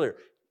we said earlier,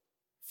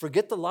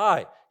 forget the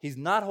lie. He's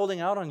not holding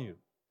out on you.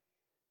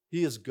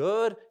 He is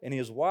good and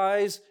he is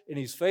wise and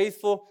he's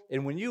faithful.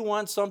 And when you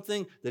want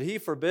something that he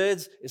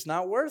forbids, it's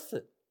not worth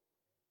it.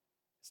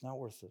 It's not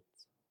worth it.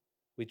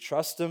 We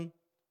trust him.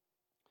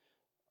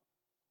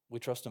 We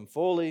trust him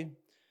fully.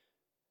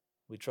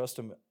 We trust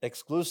him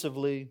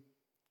exclusively.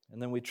 And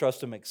then we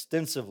trust him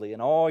extensively. In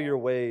all your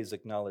ways,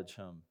 acknowledge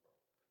him.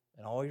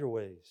 In all your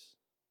ways.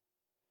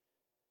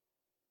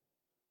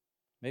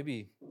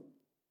 Maybe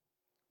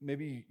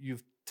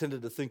you've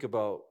tended to think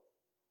about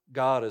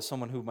God as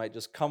someone who might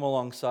just come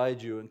alongside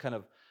you and kind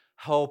of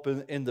help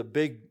in the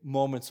big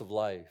moments of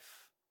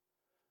life.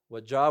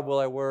 What job will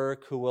I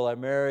work? Who will I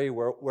marry?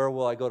 Where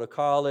will I go to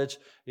college?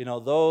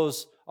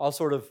 Those I'll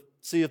sort of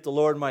see if the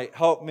Lord might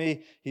help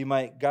me. He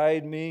might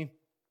guide me.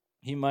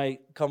 He might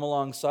come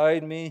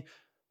alongside me.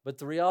 But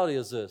the reality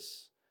is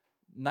this: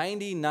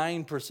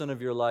 99%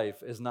 of your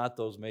life is not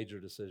those major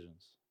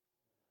decisions.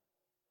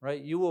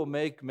 Right? You will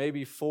make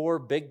maybe 4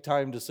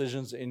 big-time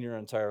decisions in your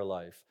entire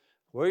life.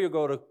 Where you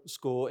go to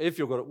school, if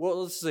you'll go to,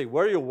 well, let's see,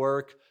 where you'll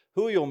work,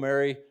 who you'll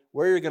marry,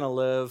 where you're going to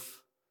live.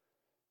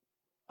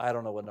 I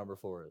don't know what number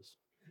 4 is.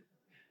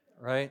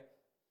 Right?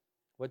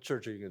 What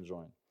church are you going to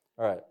join?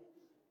 All right.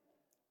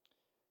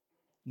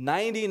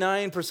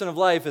 99% of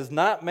life is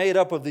not made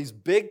up of these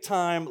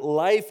big-time,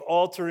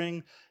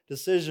 life-altering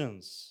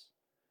decisions.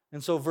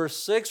 And so verse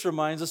 6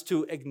 reminds us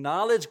to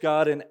acknowledge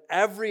God in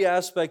every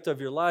aspect of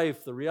your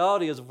life. The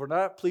reality is if we're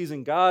not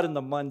pleasing God in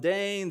the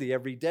mundane, the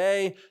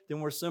everyday,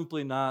 then we're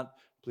simply not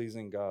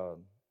pleasing God.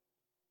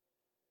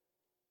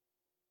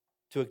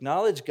 To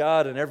acknowledge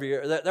God in every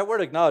area, that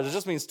word acknowledge, it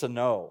just means to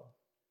know.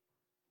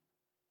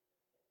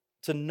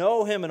 To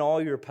know Him in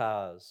all your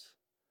paths.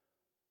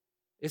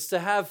 It's to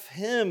have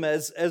Him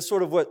as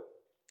sort of what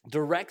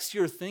directs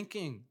your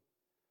thinking.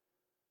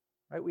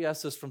 Right? We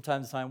ask this from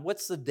time to time.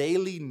 What's the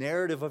daily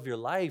narrative of your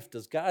life?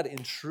 Does God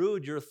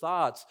intrude your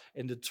thoughts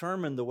and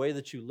determine the way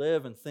that you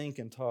live and think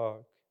and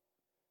talk?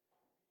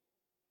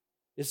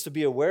 It's to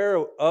be aware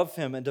of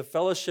Him and to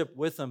fellowship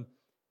with Him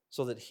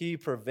so that He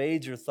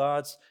pervades your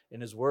thoughts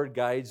and His Word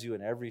guides you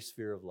in every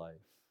sphere of life.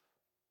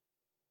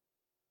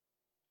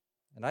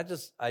 And I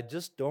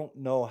just don't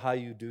know how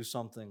you do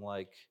something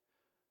like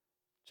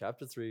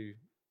chapter 3,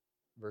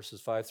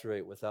 verses 5 through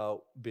 8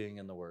 without being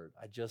in the Word.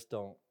 I just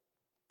don't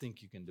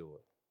think you can do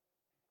it.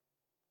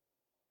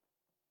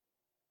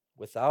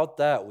 Without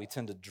that, we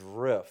tend to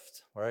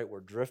drift, right? We're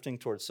drifting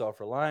towards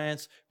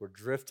self-reliance. We're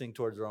drifting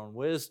towards our own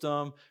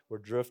wisdom. We're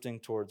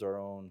drifting towards our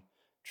own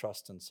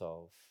trust in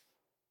self.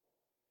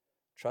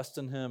 Trust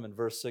in Him. In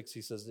verse 6,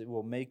 he says, it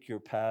will make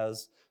your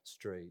paths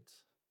straight.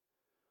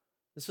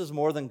 This is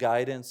more than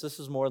guidance. This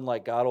is more than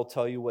like God will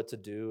tell you what to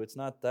do. It's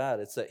not that.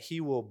 It's that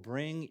He will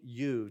bring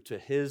you to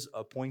His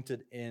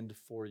appointed end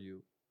for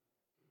you.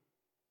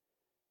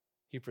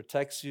 He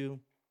protects you,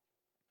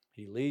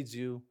 He leads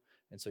you,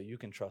 and so you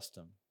can trust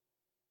Him.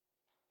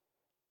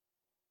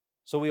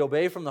 So we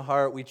obey from the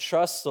heart, we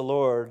trust the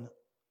Lord.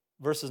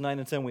 Verses 9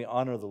 and 10, we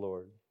honor the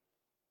Lord.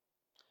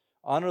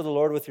 Honor the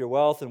Lord with your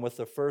wealth and with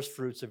the first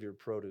fruits of your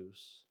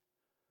produce.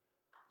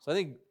 So I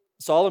think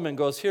Solomon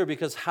goes here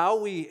because how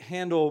we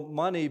handle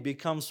money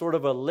becomes sort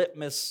of a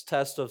litmus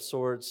test of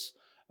sorts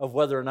of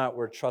whether or not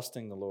we're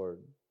trusting the Lord,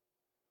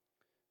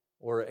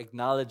 or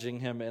acknowledging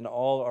Him in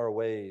all our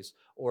ways,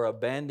 or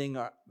abandoning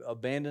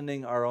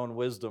our own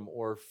wisdom,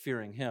 or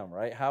fearing Him,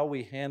 right? How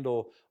we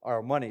handle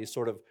our money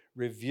sort of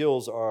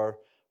reveals our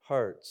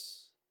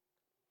hearts.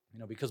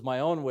 Because my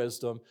own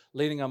wisdom,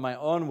 leaning on my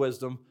own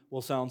wisdom,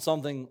 will sound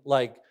something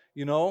like,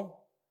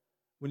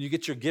 when you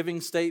get your giving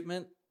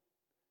statement,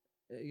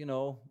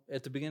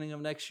 at the beginning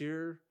of next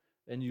year,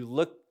 and you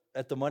look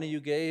at the money you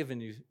gave,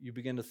 and you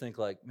begin to think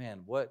like,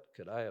 man, what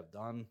could I have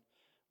done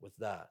with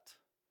that?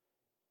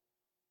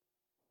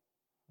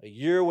 A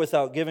year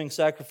without giving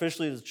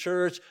sacrificially to the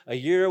church, a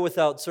year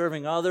without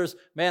serving others.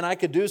 Man, I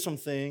could do some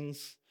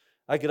things.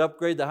 I could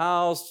upgrade the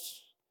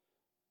house.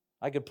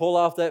 I could pull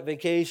off that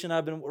vacation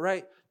I've been,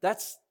 right?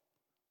 That's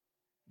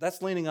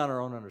leaning on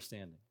our own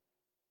understanding.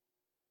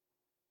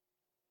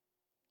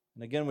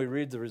 And again, we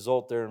read the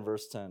result there in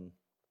verse 10.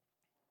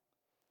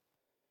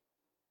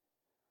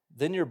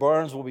 Then your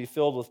barns will be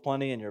filled with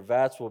plenty, and your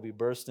vats will be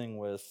bursting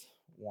with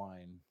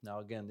wine. Now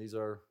again, these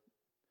are,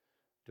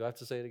 do I have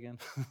to say it again?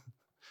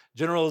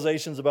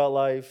 Generalizations about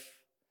life.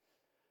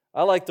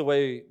 I like the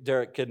way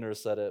Derek Kidner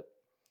said it.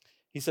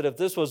 He said, if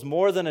this was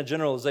more than a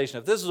generalization,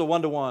 if this is a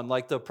one-to-one,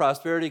 like the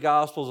prosperity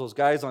gospels, those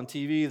guys on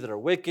TV that are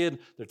wicked,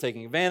 they're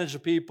taking advantage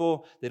of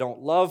people, they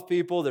don't love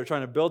people, they're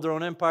trying to build their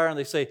own empire, and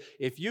they say,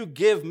 if you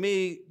give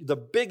me the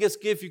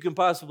biggest gift you can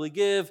possibly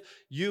give,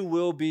 you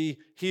will be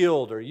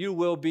healed or you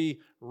will be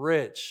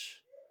rich.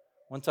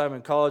 One time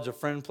in college, a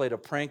friend played a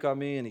prank on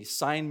me, and he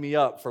signed me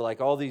up for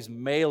like all these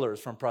mailers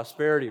from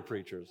prosperity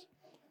preachers.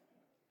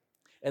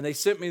 And they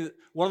sent me,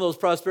 one of those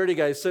prosperity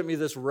guys sent me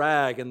this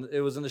rag, and it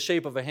was in the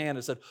shape of a hand.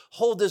 It said,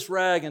 hold this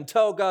rag and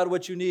tell God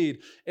what you need,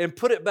 and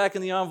put it back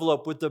in the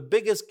envelope with the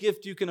biggest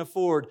gift you can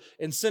afford,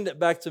 and send it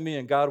back to me,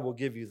 and God will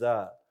give you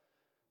that.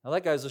 Now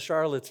that guy's a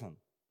charlatan,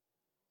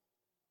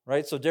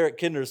 right? So Derek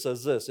Kidner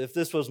says this, if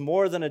this was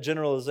more than a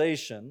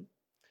generalization,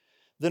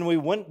 then we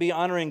wouldn't be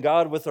honoring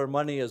God with our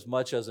money as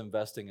much as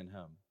investing in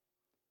Him.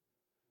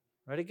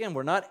 Right? Again,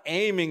 we're not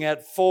aiming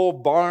at full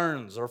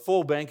barns or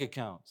full bank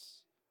accounts.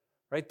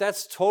 Right?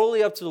 That's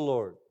totally up to the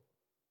Lord.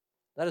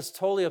 That is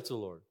totally up to the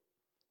Lord.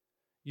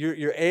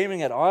 You're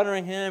aiming at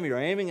honoring Him. You're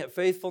aiming at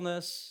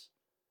faithfulness.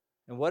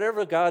 And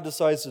whatever God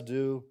decides to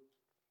do,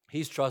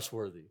 He's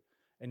trustworthy.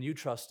 And you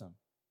trust Him.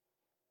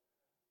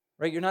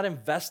 Right? You're not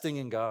investing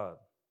in God.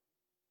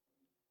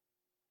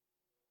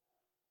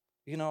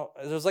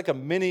 There's like a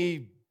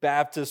mini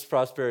Baptist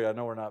prosperity. I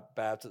know we're not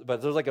Baptist,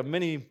 but there's like a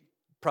mini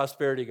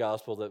prosperity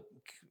gospel that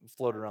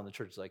floated around the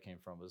churches I came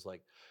from. It was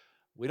like,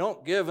 we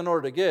don't give in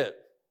order to get.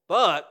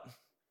 But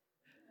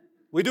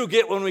we do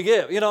get when we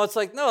give. It's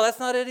like, no, that's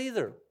not it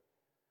either.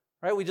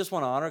 Right? We just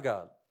want to honor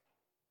God.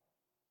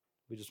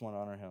 We just want to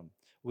honor Him.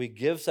 We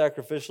give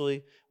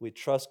sacrificially. We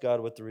trust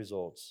God with the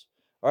results.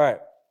 All right.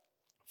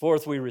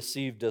 Fourth, we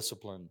receive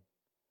discipline.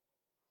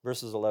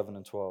 Verses 11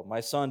 and 12. My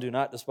son, do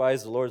not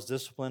despise the Lord's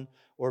discipline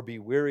or be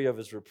weary of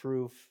His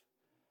reproof.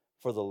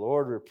 For the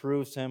Lord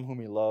reproves him whom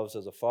He loves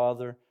as a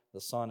father,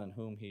 the son in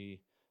whom He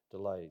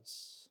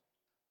delights.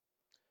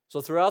 So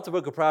throughout the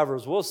book of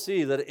Proverbs, we'll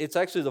see that it's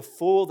actually the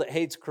fool that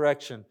hates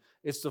correction.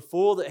 It's the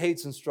fool that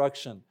hates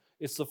instruction.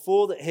 It's the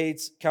fool that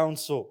hates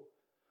counsel.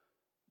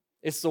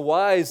 It's the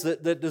wise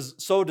that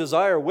so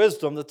desire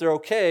wisdom that they're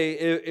okay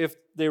if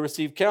they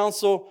receive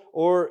counsel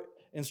or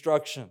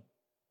instruction.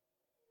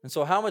 And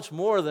so how much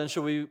more then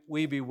should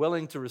we be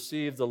willing to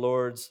receive the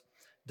Lord's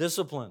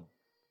discipline?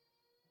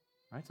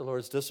 Right? The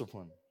Lord's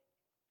discipline.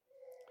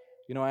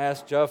 You know, I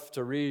asked Jeff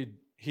to read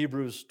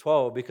Hebrews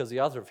 12 because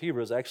the author of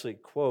Hebrews actually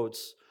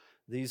quotes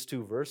these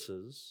two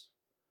verses.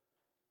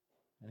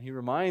 And he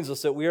reminds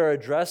us that we are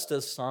addressed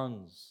as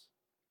sons.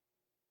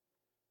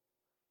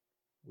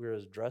 We are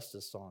addressed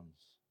as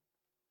sons.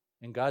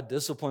 And God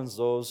disciplines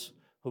those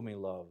whom He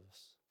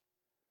loves.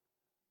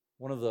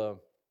 One of the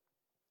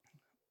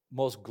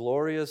most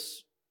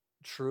glorious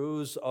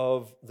truths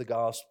of the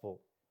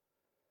gospel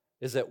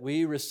is that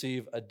we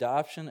receive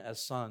adoption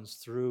as sons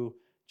through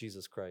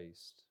Jesus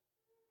Christ.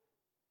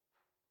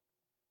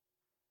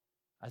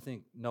 I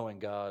think knowing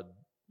God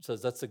says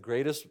that's the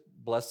greatest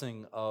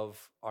blessing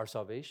of our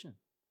salvation.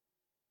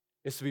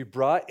 It's to be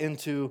brought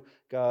into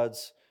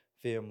God's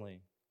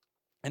family.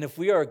 And if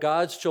we are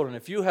God's children,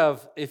 if you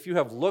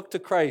have looked to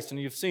Christ and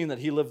you've seen that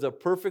He lived a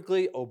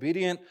perfectly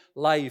obedient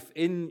life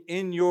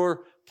in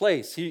your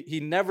place, He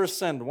never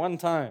sinned one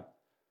time.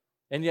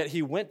 And yet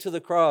He went to the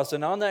cross,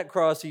 and on that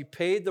cross He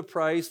paid the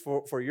price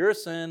for your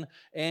sin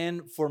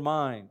and for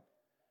mine.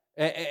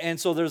 And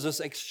so there's this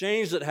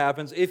exchange that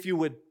happens. If you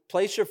would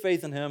place your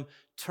faith in Him,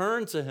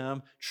 turn to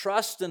Him,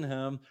 trust in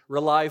Him,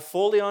 rely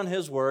fully on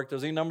His work.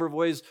 There's a number of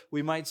ways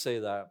we might say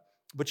that.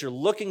 But you're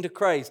looking to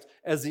Christ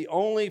as the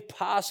only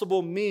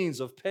possible means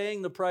of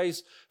paying the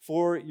price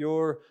for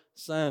your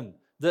sin.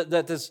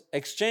 That this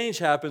exchange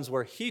happens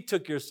where He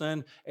took your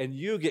sin and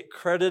you get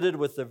credited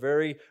with the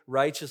very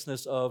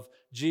righteousness of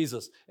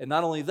Jesus. And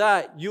not only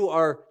that, you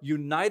are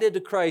united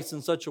to Christ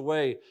in such a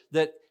way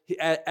that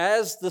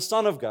as the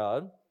Son of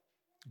God,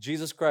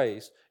 Jesus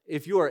Christ,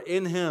 if you are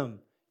in Him,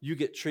 you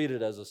get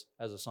treated as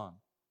a son.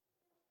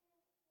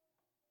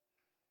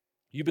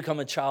 You become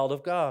a child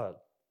of God.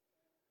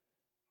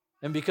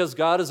 And because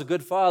God is a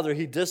good Father,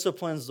 He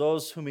disciplines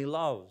those whom He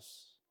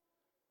loves.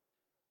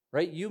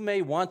 Right? You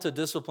may want to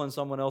discipline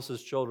someone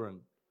else's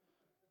children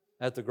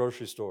at the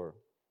grocery store.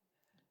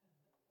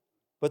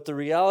 But the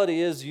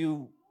reality is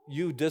you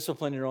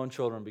discipline your own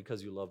children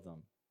because you love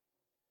them.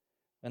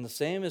 And the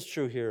same is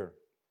true here.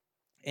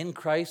 In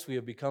Christ, we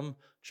have become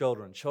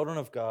children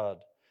of God.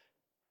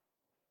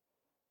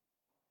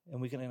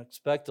 And we can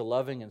expect a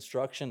loving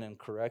instruction and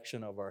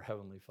correction of our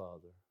Heavenly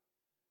Father.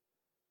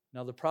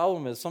 Now, the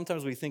problem is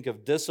sometimes we think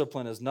of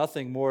discipline as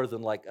nothing more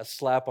than like a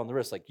slap on the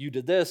wrist. Like, you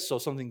did this, so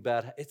something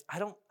bad. I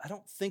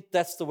don't think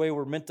that's the way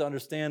we're meant to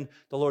understand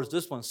the Lord's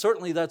discipline.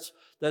 Certainly, that's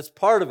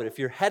part of it. If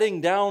you're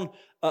heading down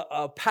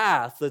a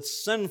path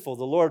that's sinful,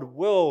 the Lord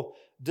will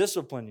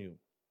discipline you.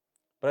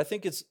 But I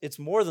think it's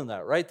more than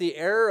that, right? The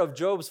error of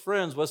Job's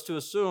friends was to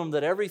assume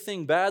that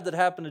everything bad that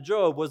happened to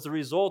Job was the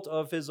result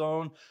of his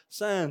own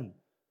sin.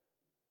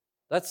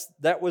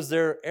 That was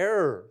their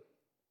error.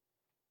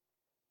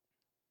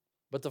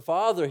 But the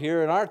Father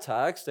here in our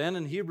text and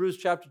in Hebrews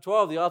chapter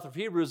 12, the author of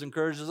Hebrews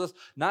encourages us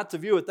not to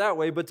view it that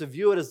way, but to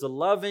view it as the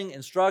loving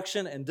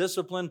instruction and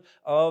discipline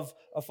of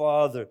a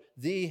Father,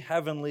 the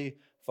Heavenly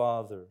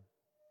Father.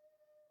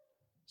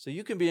 So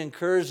you can be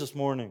encouraged this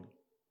morning.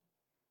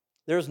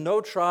 There's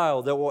no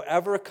trial that will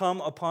ever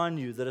come upon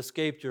you that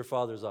escaped your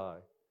Father's eye.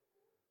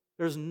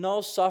 There's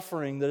no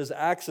suffering that is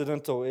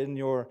accidental in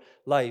your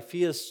life.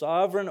 He is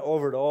sovereign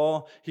over it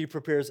all. He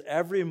prepares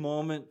every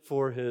moment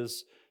for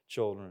His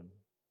children.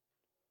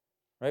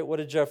 Right? What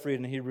did Jeff read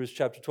in Hebrews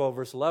chapter 12,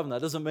 verse 11?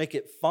 That doesn't make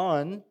it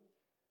fun.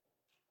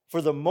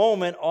 For the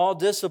moment, all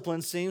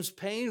discipline seems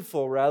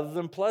painful rather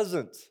than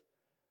pleasant.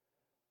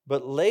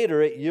 But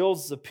later, it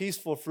yields the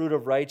peaceful fruit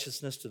of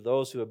righteousness to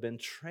those who have been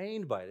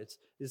trained by it.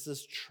 It's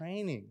this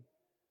training.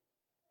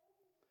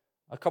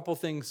 A couple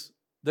things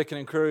that can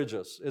encourage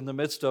us in the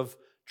midst of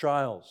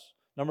trials.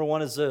 Number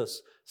one is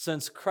this.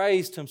 Since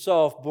Christ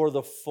Himself bore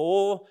the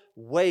full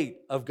weight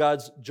of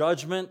God's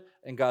judgment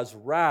and God's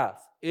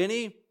wrath,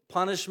 any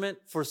punishment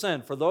for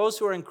sin, for those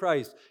who are in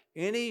Christ,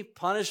 any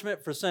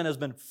punishment for sin has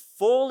been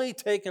fully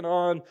taken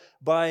on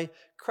by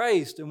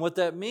Christ. And what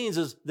that means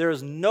is there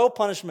is no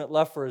punishment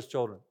left for His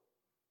children.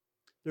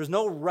 There's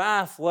no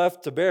wrath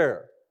left to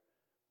bear.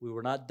 We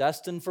were not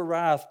destined for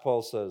wrath,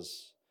 Paul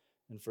says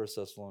in 1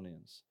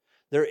 Thessalonians.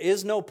 There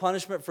is no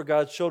punishment for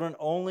God's children,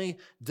 only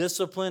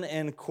discipline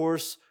and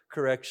course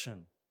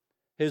correction.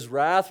 His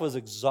wrath was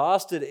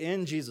exhausted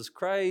in Jesus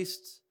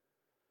Christ.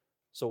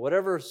 So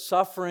whatever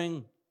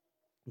suffering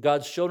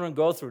God's children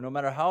go through, no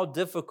matter how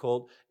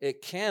difficult,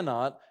 it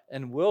cannot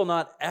and will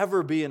not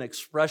ever be an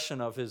expression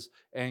of his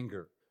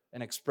anger,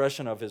 an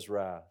expression of his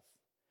wrath.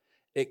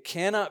 It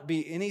cannot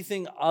be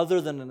anything other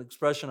than an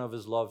expression of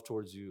his love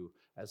towards you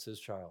as his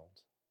child.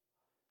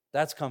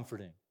 That's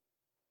comforting.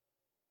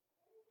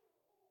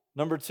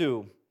 Number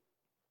 2,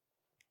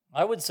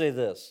 I would say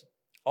this.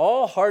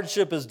 All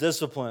hardship is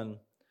discipline,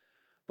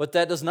 but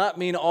that does not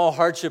mean all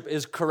hardship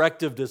is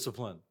corrective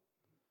discipline.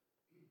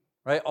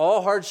 Right?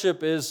 All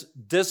hardship is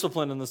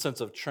discipline in the sense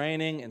of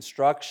training,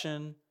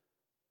 instruction,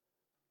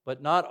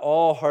 but not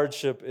all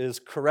hardship is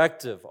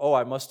corrective. Oh,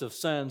 I must have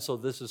sinned, so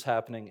this is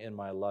happening in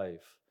my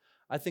life.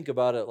 I think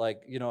about it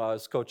like, I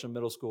was coaching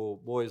middle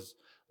school boys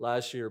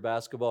last year,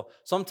 basketball.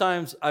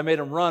 Sometimes I made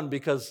them run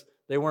because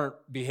they weren't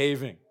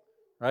behaving,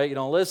 right? You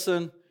don't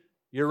listen,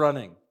 you're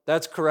running.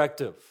 That's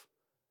corrective,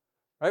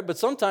 right? But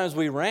sometimes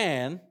we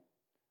ran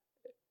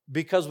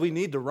because we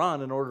need to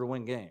run in order to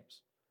win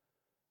games.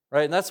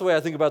 Right? And that's the way I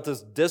think about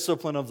this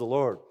discipline of the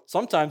Lord.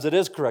 Sometimes it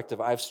is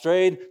corrective. I've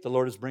strayed, the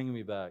Lord is bringing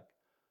me back.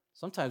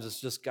 Sometimes it's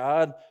just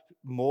God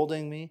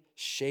molding me,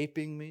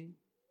 shaping me,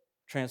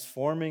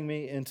 transforming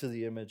me into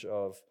the image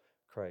of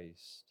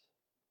Christ.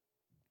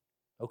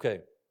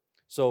 Okay,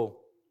 so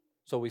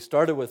we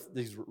started with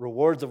these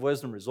rewards of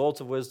wisdom,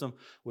 results of wisdom.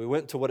 We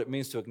went to what it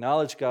means to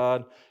acknowledge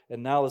God,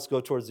 and now let's go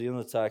towards the end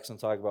of the text and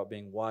talk about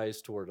being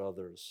wise toward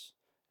others.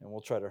 And we'll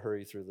try to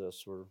hurry through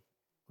this. We're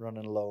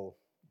running low.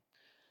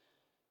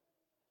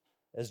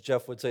 As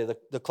Jeff would say,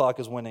 the clock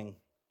is winning.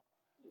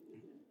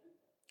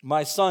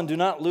 My son, do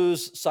not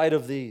lose sight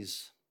of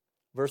these.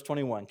 Verse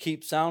 21,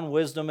 keep sound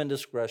wisdom and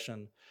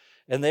discretion,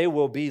 and they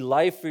will be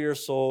life for your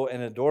soul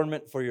and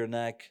adornment for your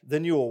neck.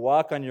 Then you will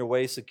walk on your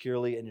way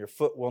securely, and your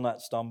foot will not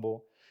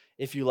stumble.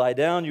 If you lie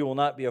down, you will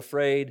not be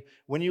afraid.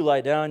 When you lie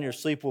down, your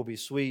sleep will be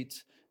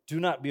sweet. Do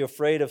not be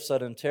afraid of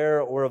sudden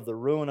terror or of the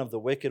ruin of the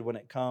wicked when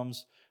it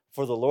comes,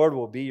 for the Lord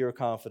will be your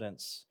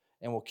confidence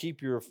and will keep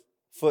your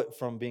foot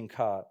from being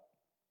caught.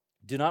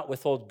 Do not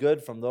withhold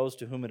good from those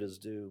to whom it is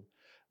due,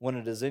 when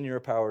it is in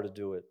your power to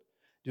do it.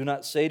 Do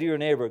not say to your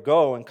neighbor,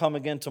 go and come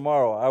again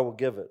tomorrow, I will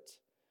give it,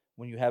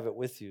 when you have it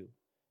with you.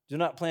 Do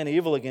not plan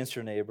evil against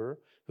your neighbor,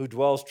 who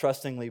dwells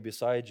trustingly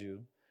beside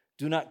you.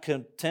 Do not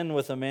contend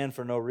with a man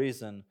for no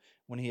reason,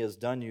 when he has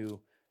done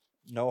you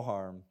no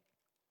harm.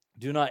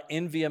 Do not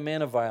envy a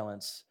man of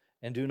violence,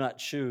 and do not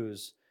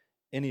choose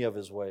any of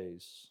his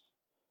ways.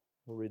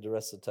 We'll read the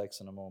rest of the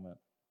text in a moment.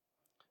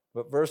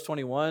 But verse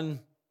 21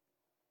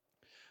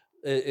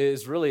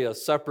 is really a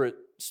separate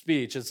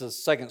speech. It's a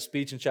second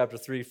speech in chapter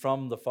 3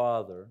 from the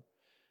Father.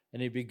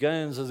 And he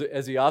begins,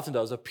 as he often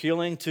does,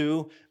 appealing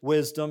to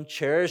wisdom,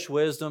 cherish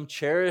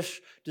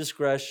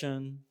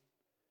discretion.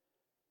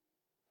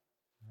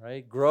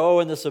 Right? Grow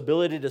in this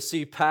ability to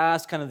see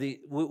past,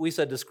 we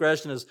said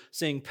discretion is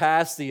seeing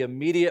past the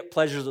immediate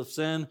pleasures of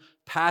sin,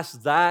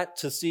 past that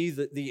to see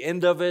the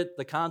end of it,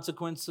 the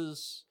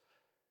consequences.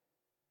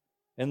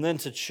 And then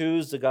to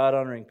choose the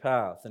God-honoring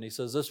path. And he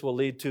says this will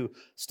lead to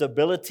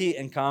stability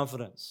and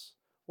confidence.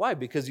 Why?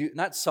 Because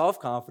not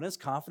self-confidence,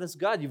 confidence in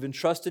God. You've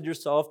entrusted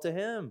yourself to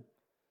Him.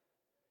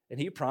 And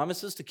He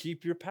promises to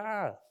keep your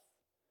path.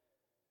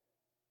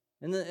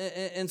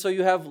 And so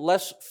you have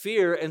less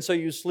fear, and so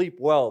you sleep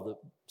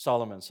well,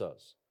 Solomon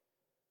says.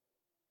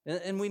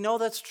 And we know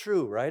that's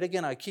true, right?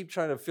 Again, I keep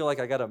trying to feel like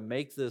I got to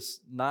make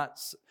this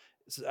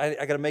I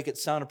got to make it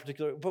sound a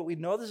particular, but we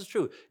know this is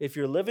true. If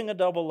you're living a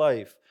double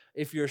life,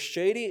 if you're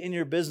shady in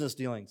your business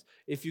dealings,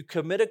 if you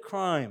commit a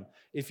crime,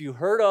 if you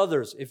hurt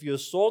others, if you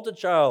assault a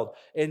child,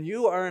 and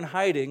you are in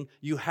hiding,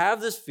 you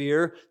have this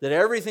fear that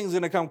everything's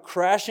going to come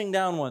crashing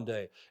down one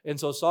day. And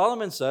so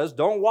Solomon says,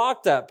 don't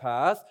walk that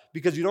path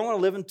because you don't want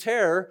to live in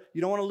terror.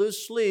 You don't want to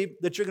lose sleep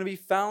that you're going to be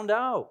found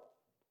out.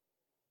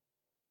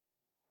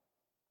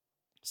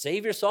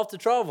 Save yourself the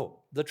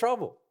trouble.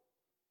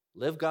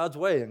 Live God's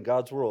way in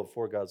God's world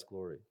for God's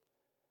glory.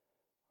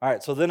 All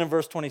right, so then in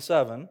verse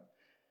 27,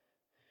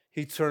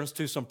 he turns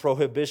to some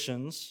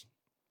prohibitions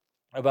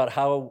about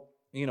how,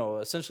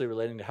 essentially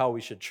relating to how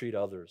we should treat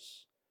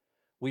others.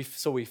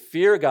 So we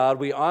fear God,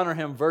 we honor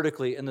Him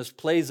vertically, and this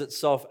plays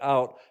itself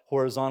out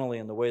horizontally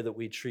in the way that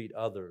we treat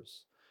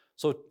others.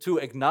 So to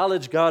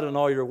acknowledge God in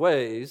all your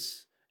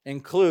ways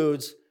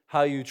includes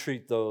how you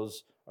treat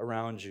those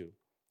around you.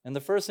 And the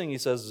first thing he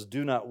says is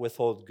do not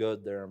withhold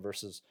good there in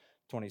verses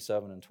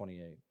 27 and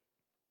 28.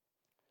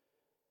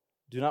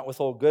 Do not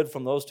withhold good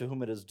from those to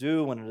whom it is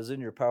due when it is in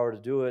your power to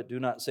do it. Do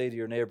not say to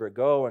your neighbor,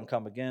 go and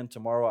come again.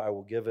 Tomorrow I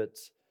will give it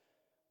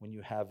when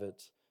you have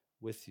it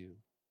with you.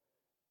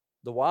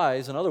 The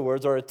wise, in other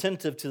words, are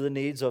attentive to the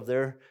needs of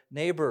their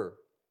neighbor.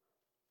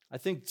 I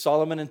think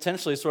Solomon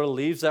intentionally sort of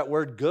leaves that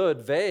word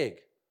good vague.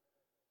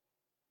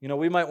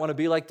 We might want to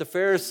be like the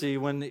Pharisee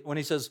when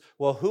he says,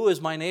 well, who is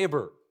my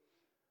neighbor?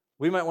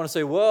 We might want to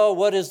say, well,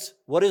 what is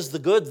the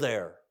good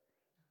there?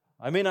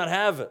 I may not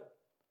have it,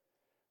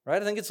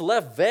 right? I think it's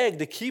left vague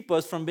to keep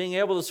us from being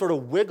able to sort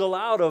of wiggle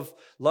out of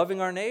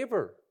loving our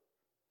neighbor.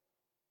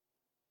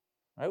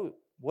 Right?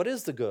 What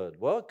is the good?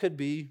 Well, it could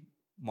be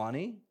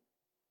money.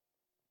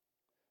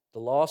 The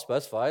law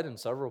specified in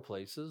several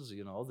places,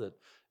 that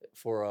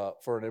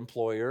for an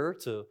employer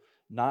to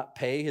not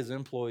pay his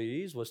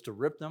employees was to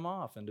rip them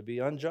off and to be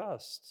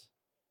unjust.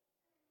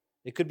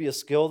 It could be a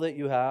skill that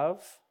you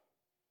have.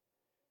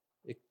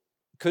 It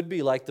could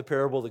be like the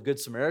parable of the Good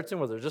Samaritan,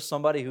 where there's just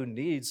somebody who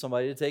needs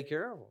somebody to take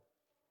care of them.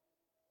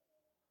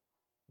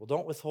 Well,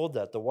 don't withhold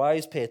that. The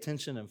wise pay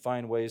attention and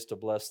find ways to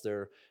bless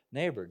their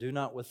neighbor. Do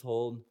not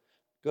withhold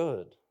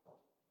good.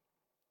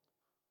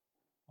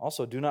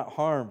 Also, do not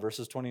harm,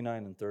 verses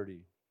 29 and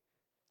 30.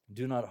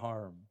 Do not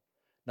harm.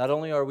 Not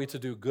only are we to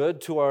do good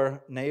to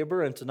our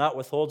neighbor and to not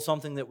withhold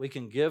something that we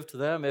can give to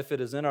them if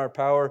it is in our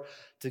power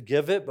to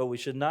give it, but we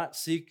should not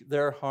seek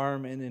their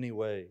harm in any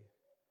way.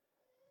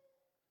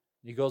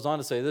 He goes on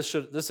to say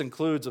this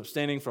includes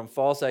abstaining from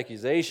false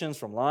accusations,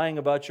 from lying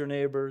about your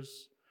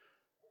neighbors.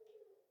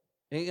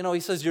 He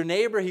says your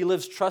neighbor, he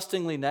lives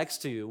trustingly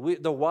next to you.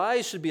 The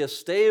wise should be a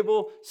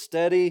stable,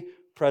 steady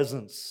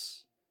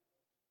presence,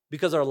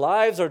 because our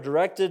lives are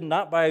directed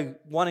not by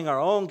wanting our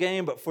own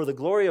gain, but for the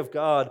glory of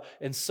God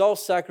and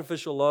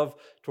self-sacrificial love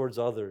towards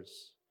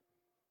others.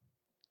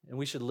 And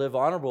we should live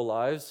honorable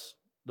lives.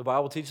 The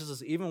Bible teaches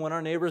us even when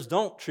our neighbors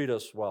don't treat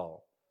us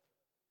well.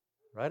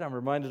 Right? I'm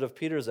reminded of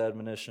Peter's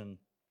admonition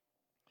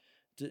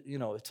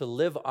to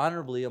live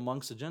honorably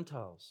amongst the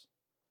Gentiles,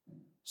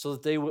 so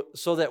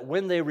that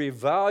when they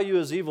revile you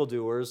as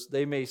evildoers,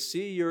 they may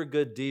see your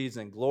good deeds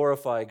and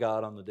glorify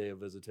God on the day of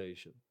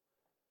visitation.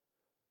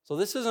 So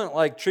this isn't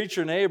like treat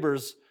your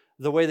neighbors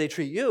the way they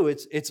treat you.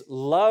 It's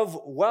love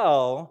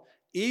well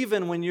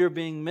even when you're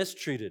being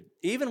mistreated,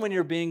 even when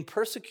you're being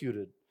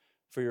persecuted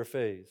for your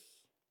faith.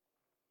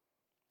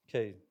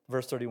 Okay,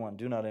 verse 31,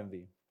 do not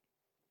envy.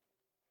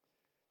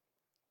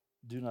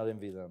 Do not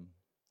envy them.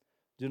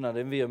 Do not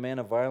envy a man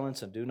of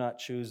violence, and do not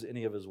choose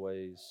any of his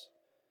ways.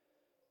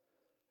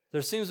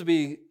 There seems to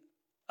be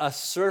a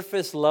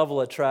surface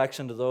level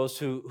attraction to those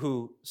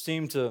who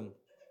seem to,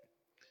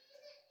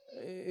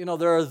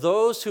 there are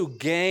those who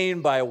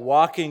gain by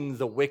walking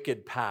the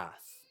wicked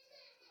path,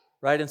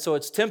 right? And so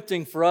it's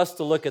tempting for us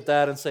to look at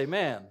that and say,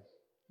 man,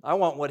 I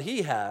want what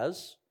he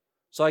has,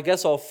 so I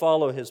guess I'll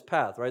follow his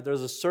path, right?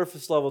 There's a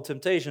surface level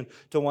temptation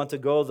to want to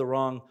go the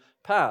wrong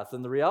path.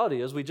 And the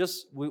reality is we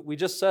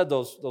just said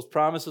those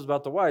promises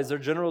about the wise, they're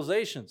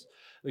generalizations.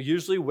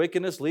 Usually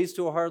wickedness leads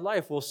to a hard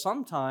life. Well,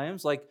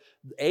 sometimes, like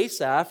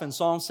Asaph in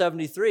Psalm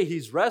 73,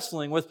 he's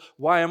wrestling with,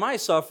 why am I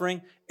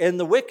suffering? And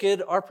the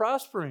wicked are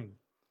prospering.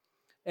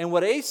 And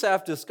what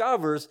Asaph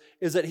discovers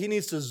is that he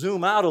needs to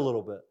zoom out a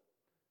little bit.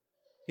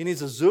 He needs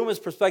to zoom his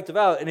perspective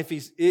out. And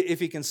if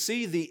he can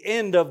see the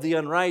end of the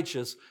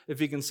unrighteous, if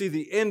he can see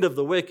the end of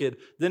the wicked,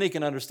 then he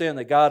can understand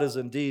that God is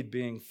indeed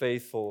being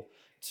faithful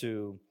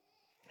to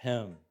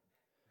him.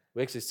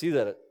 We actually see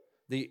that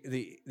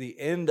the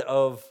end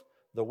of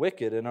the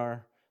wicked in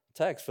our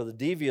text. For the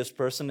devious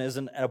person is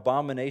an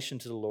abomination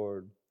to the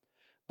Lord,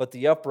 but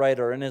the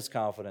upright are in his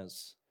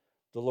confidence.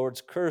 The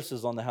Lord's curse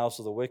is on the house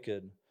of the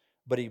wicked,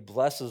 but he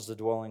blesses the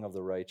dwelling of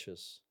the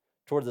righteous.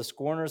 Toward the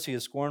scorners he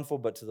is scornful,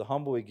 but to the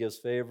humble he gives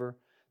favor.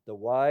 The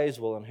wise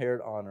will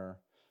inherit honor,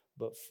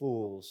 but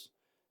fools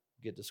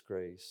get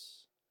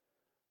disgrace.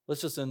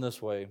 Let's just end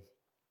this way.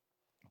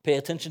 Pay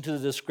attention to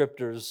the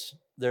descriptors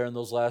there in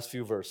those last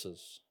few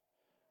verses.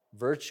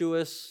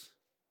 Virtuous,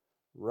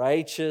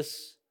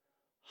 righteous,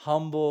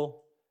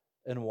 humble,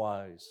 and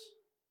wise.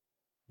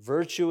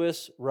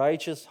 Virtuous,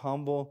 righteous,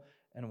 humble,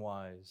 and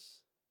wise.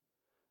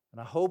 And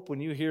I hope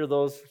when you hear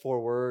those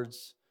four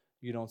words,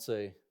 you don't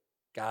say,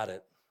 got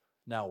it,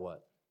 now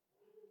what?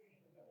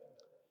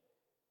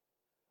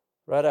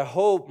 Right?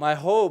 My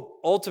hope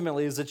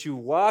ultimately is that you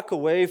walk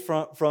away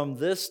from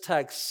this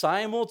text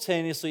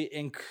simultaneously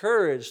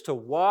encouraged to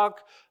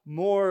walk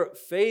more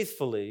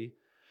faithfully,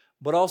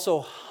 but also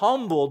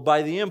humbled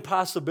by the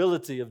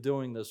impossibility of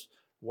doing this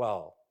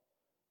well.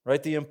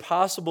 Right? The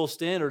impossible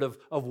standard of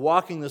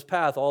walking this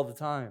path all the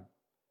time.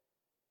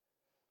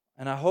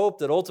 And I hope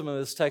that ultimately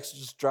this text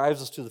just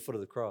drives us to the foot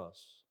of the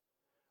cross,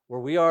 where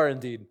we are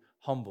indeed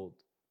humbled.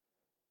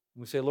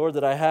 We say, Lord,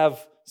 that I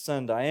have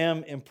sinned, I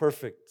am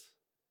imperfect,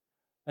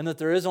 and that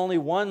there is only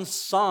one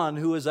Son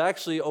who has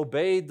actually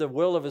obeyed the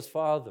will of his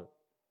Father.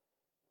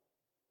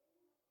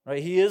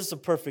 Right? He is the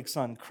perfect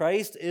Son.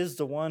 Christ is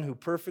the one who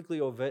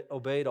perfectly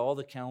obeyed all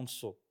the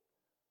counsel.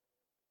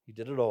 He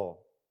did it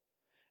all.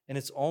 And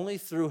it's only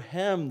through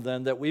him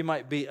then that we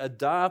might be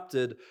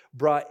adopted,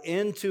 brought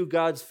into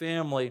God's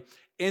family,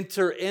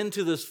 enter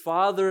into this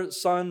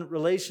father-son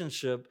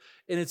relationship.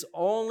 And it's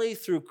only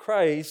through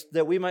Christ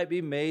that we might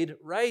be made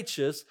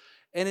righteous.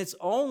 And it's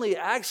only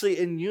actually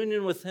in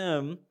union with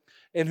him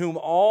in whom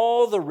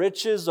all the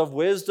riches of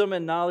wisdom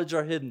and knowledge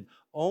are hidden.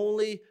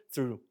 Only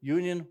through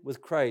union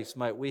with Christ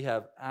might we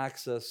have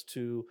access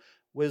to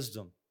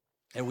wisdom.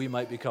 And we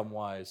might become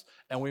wise.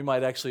 And we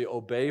might actually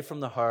obey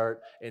from the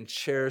heart and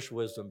cherish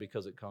wisdom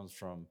because it comes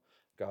from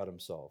God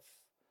himself.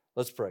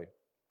 Let's pray.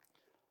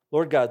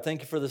 Lord God,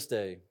 thank you for this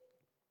day.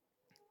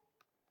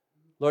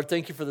 Lord,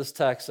 thank you for this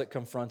text that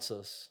confronts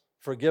us.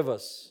 Forgive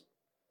us.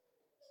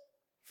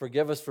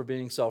 Forgive us for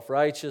being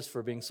self-righteous,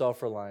 for being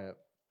self-reliant.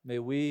 May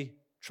we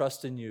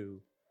trust in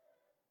you.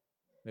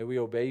 May we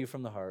obey you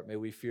from the heart. May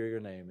we fear your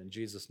name. In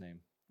Jesus' name,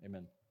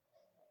 amen.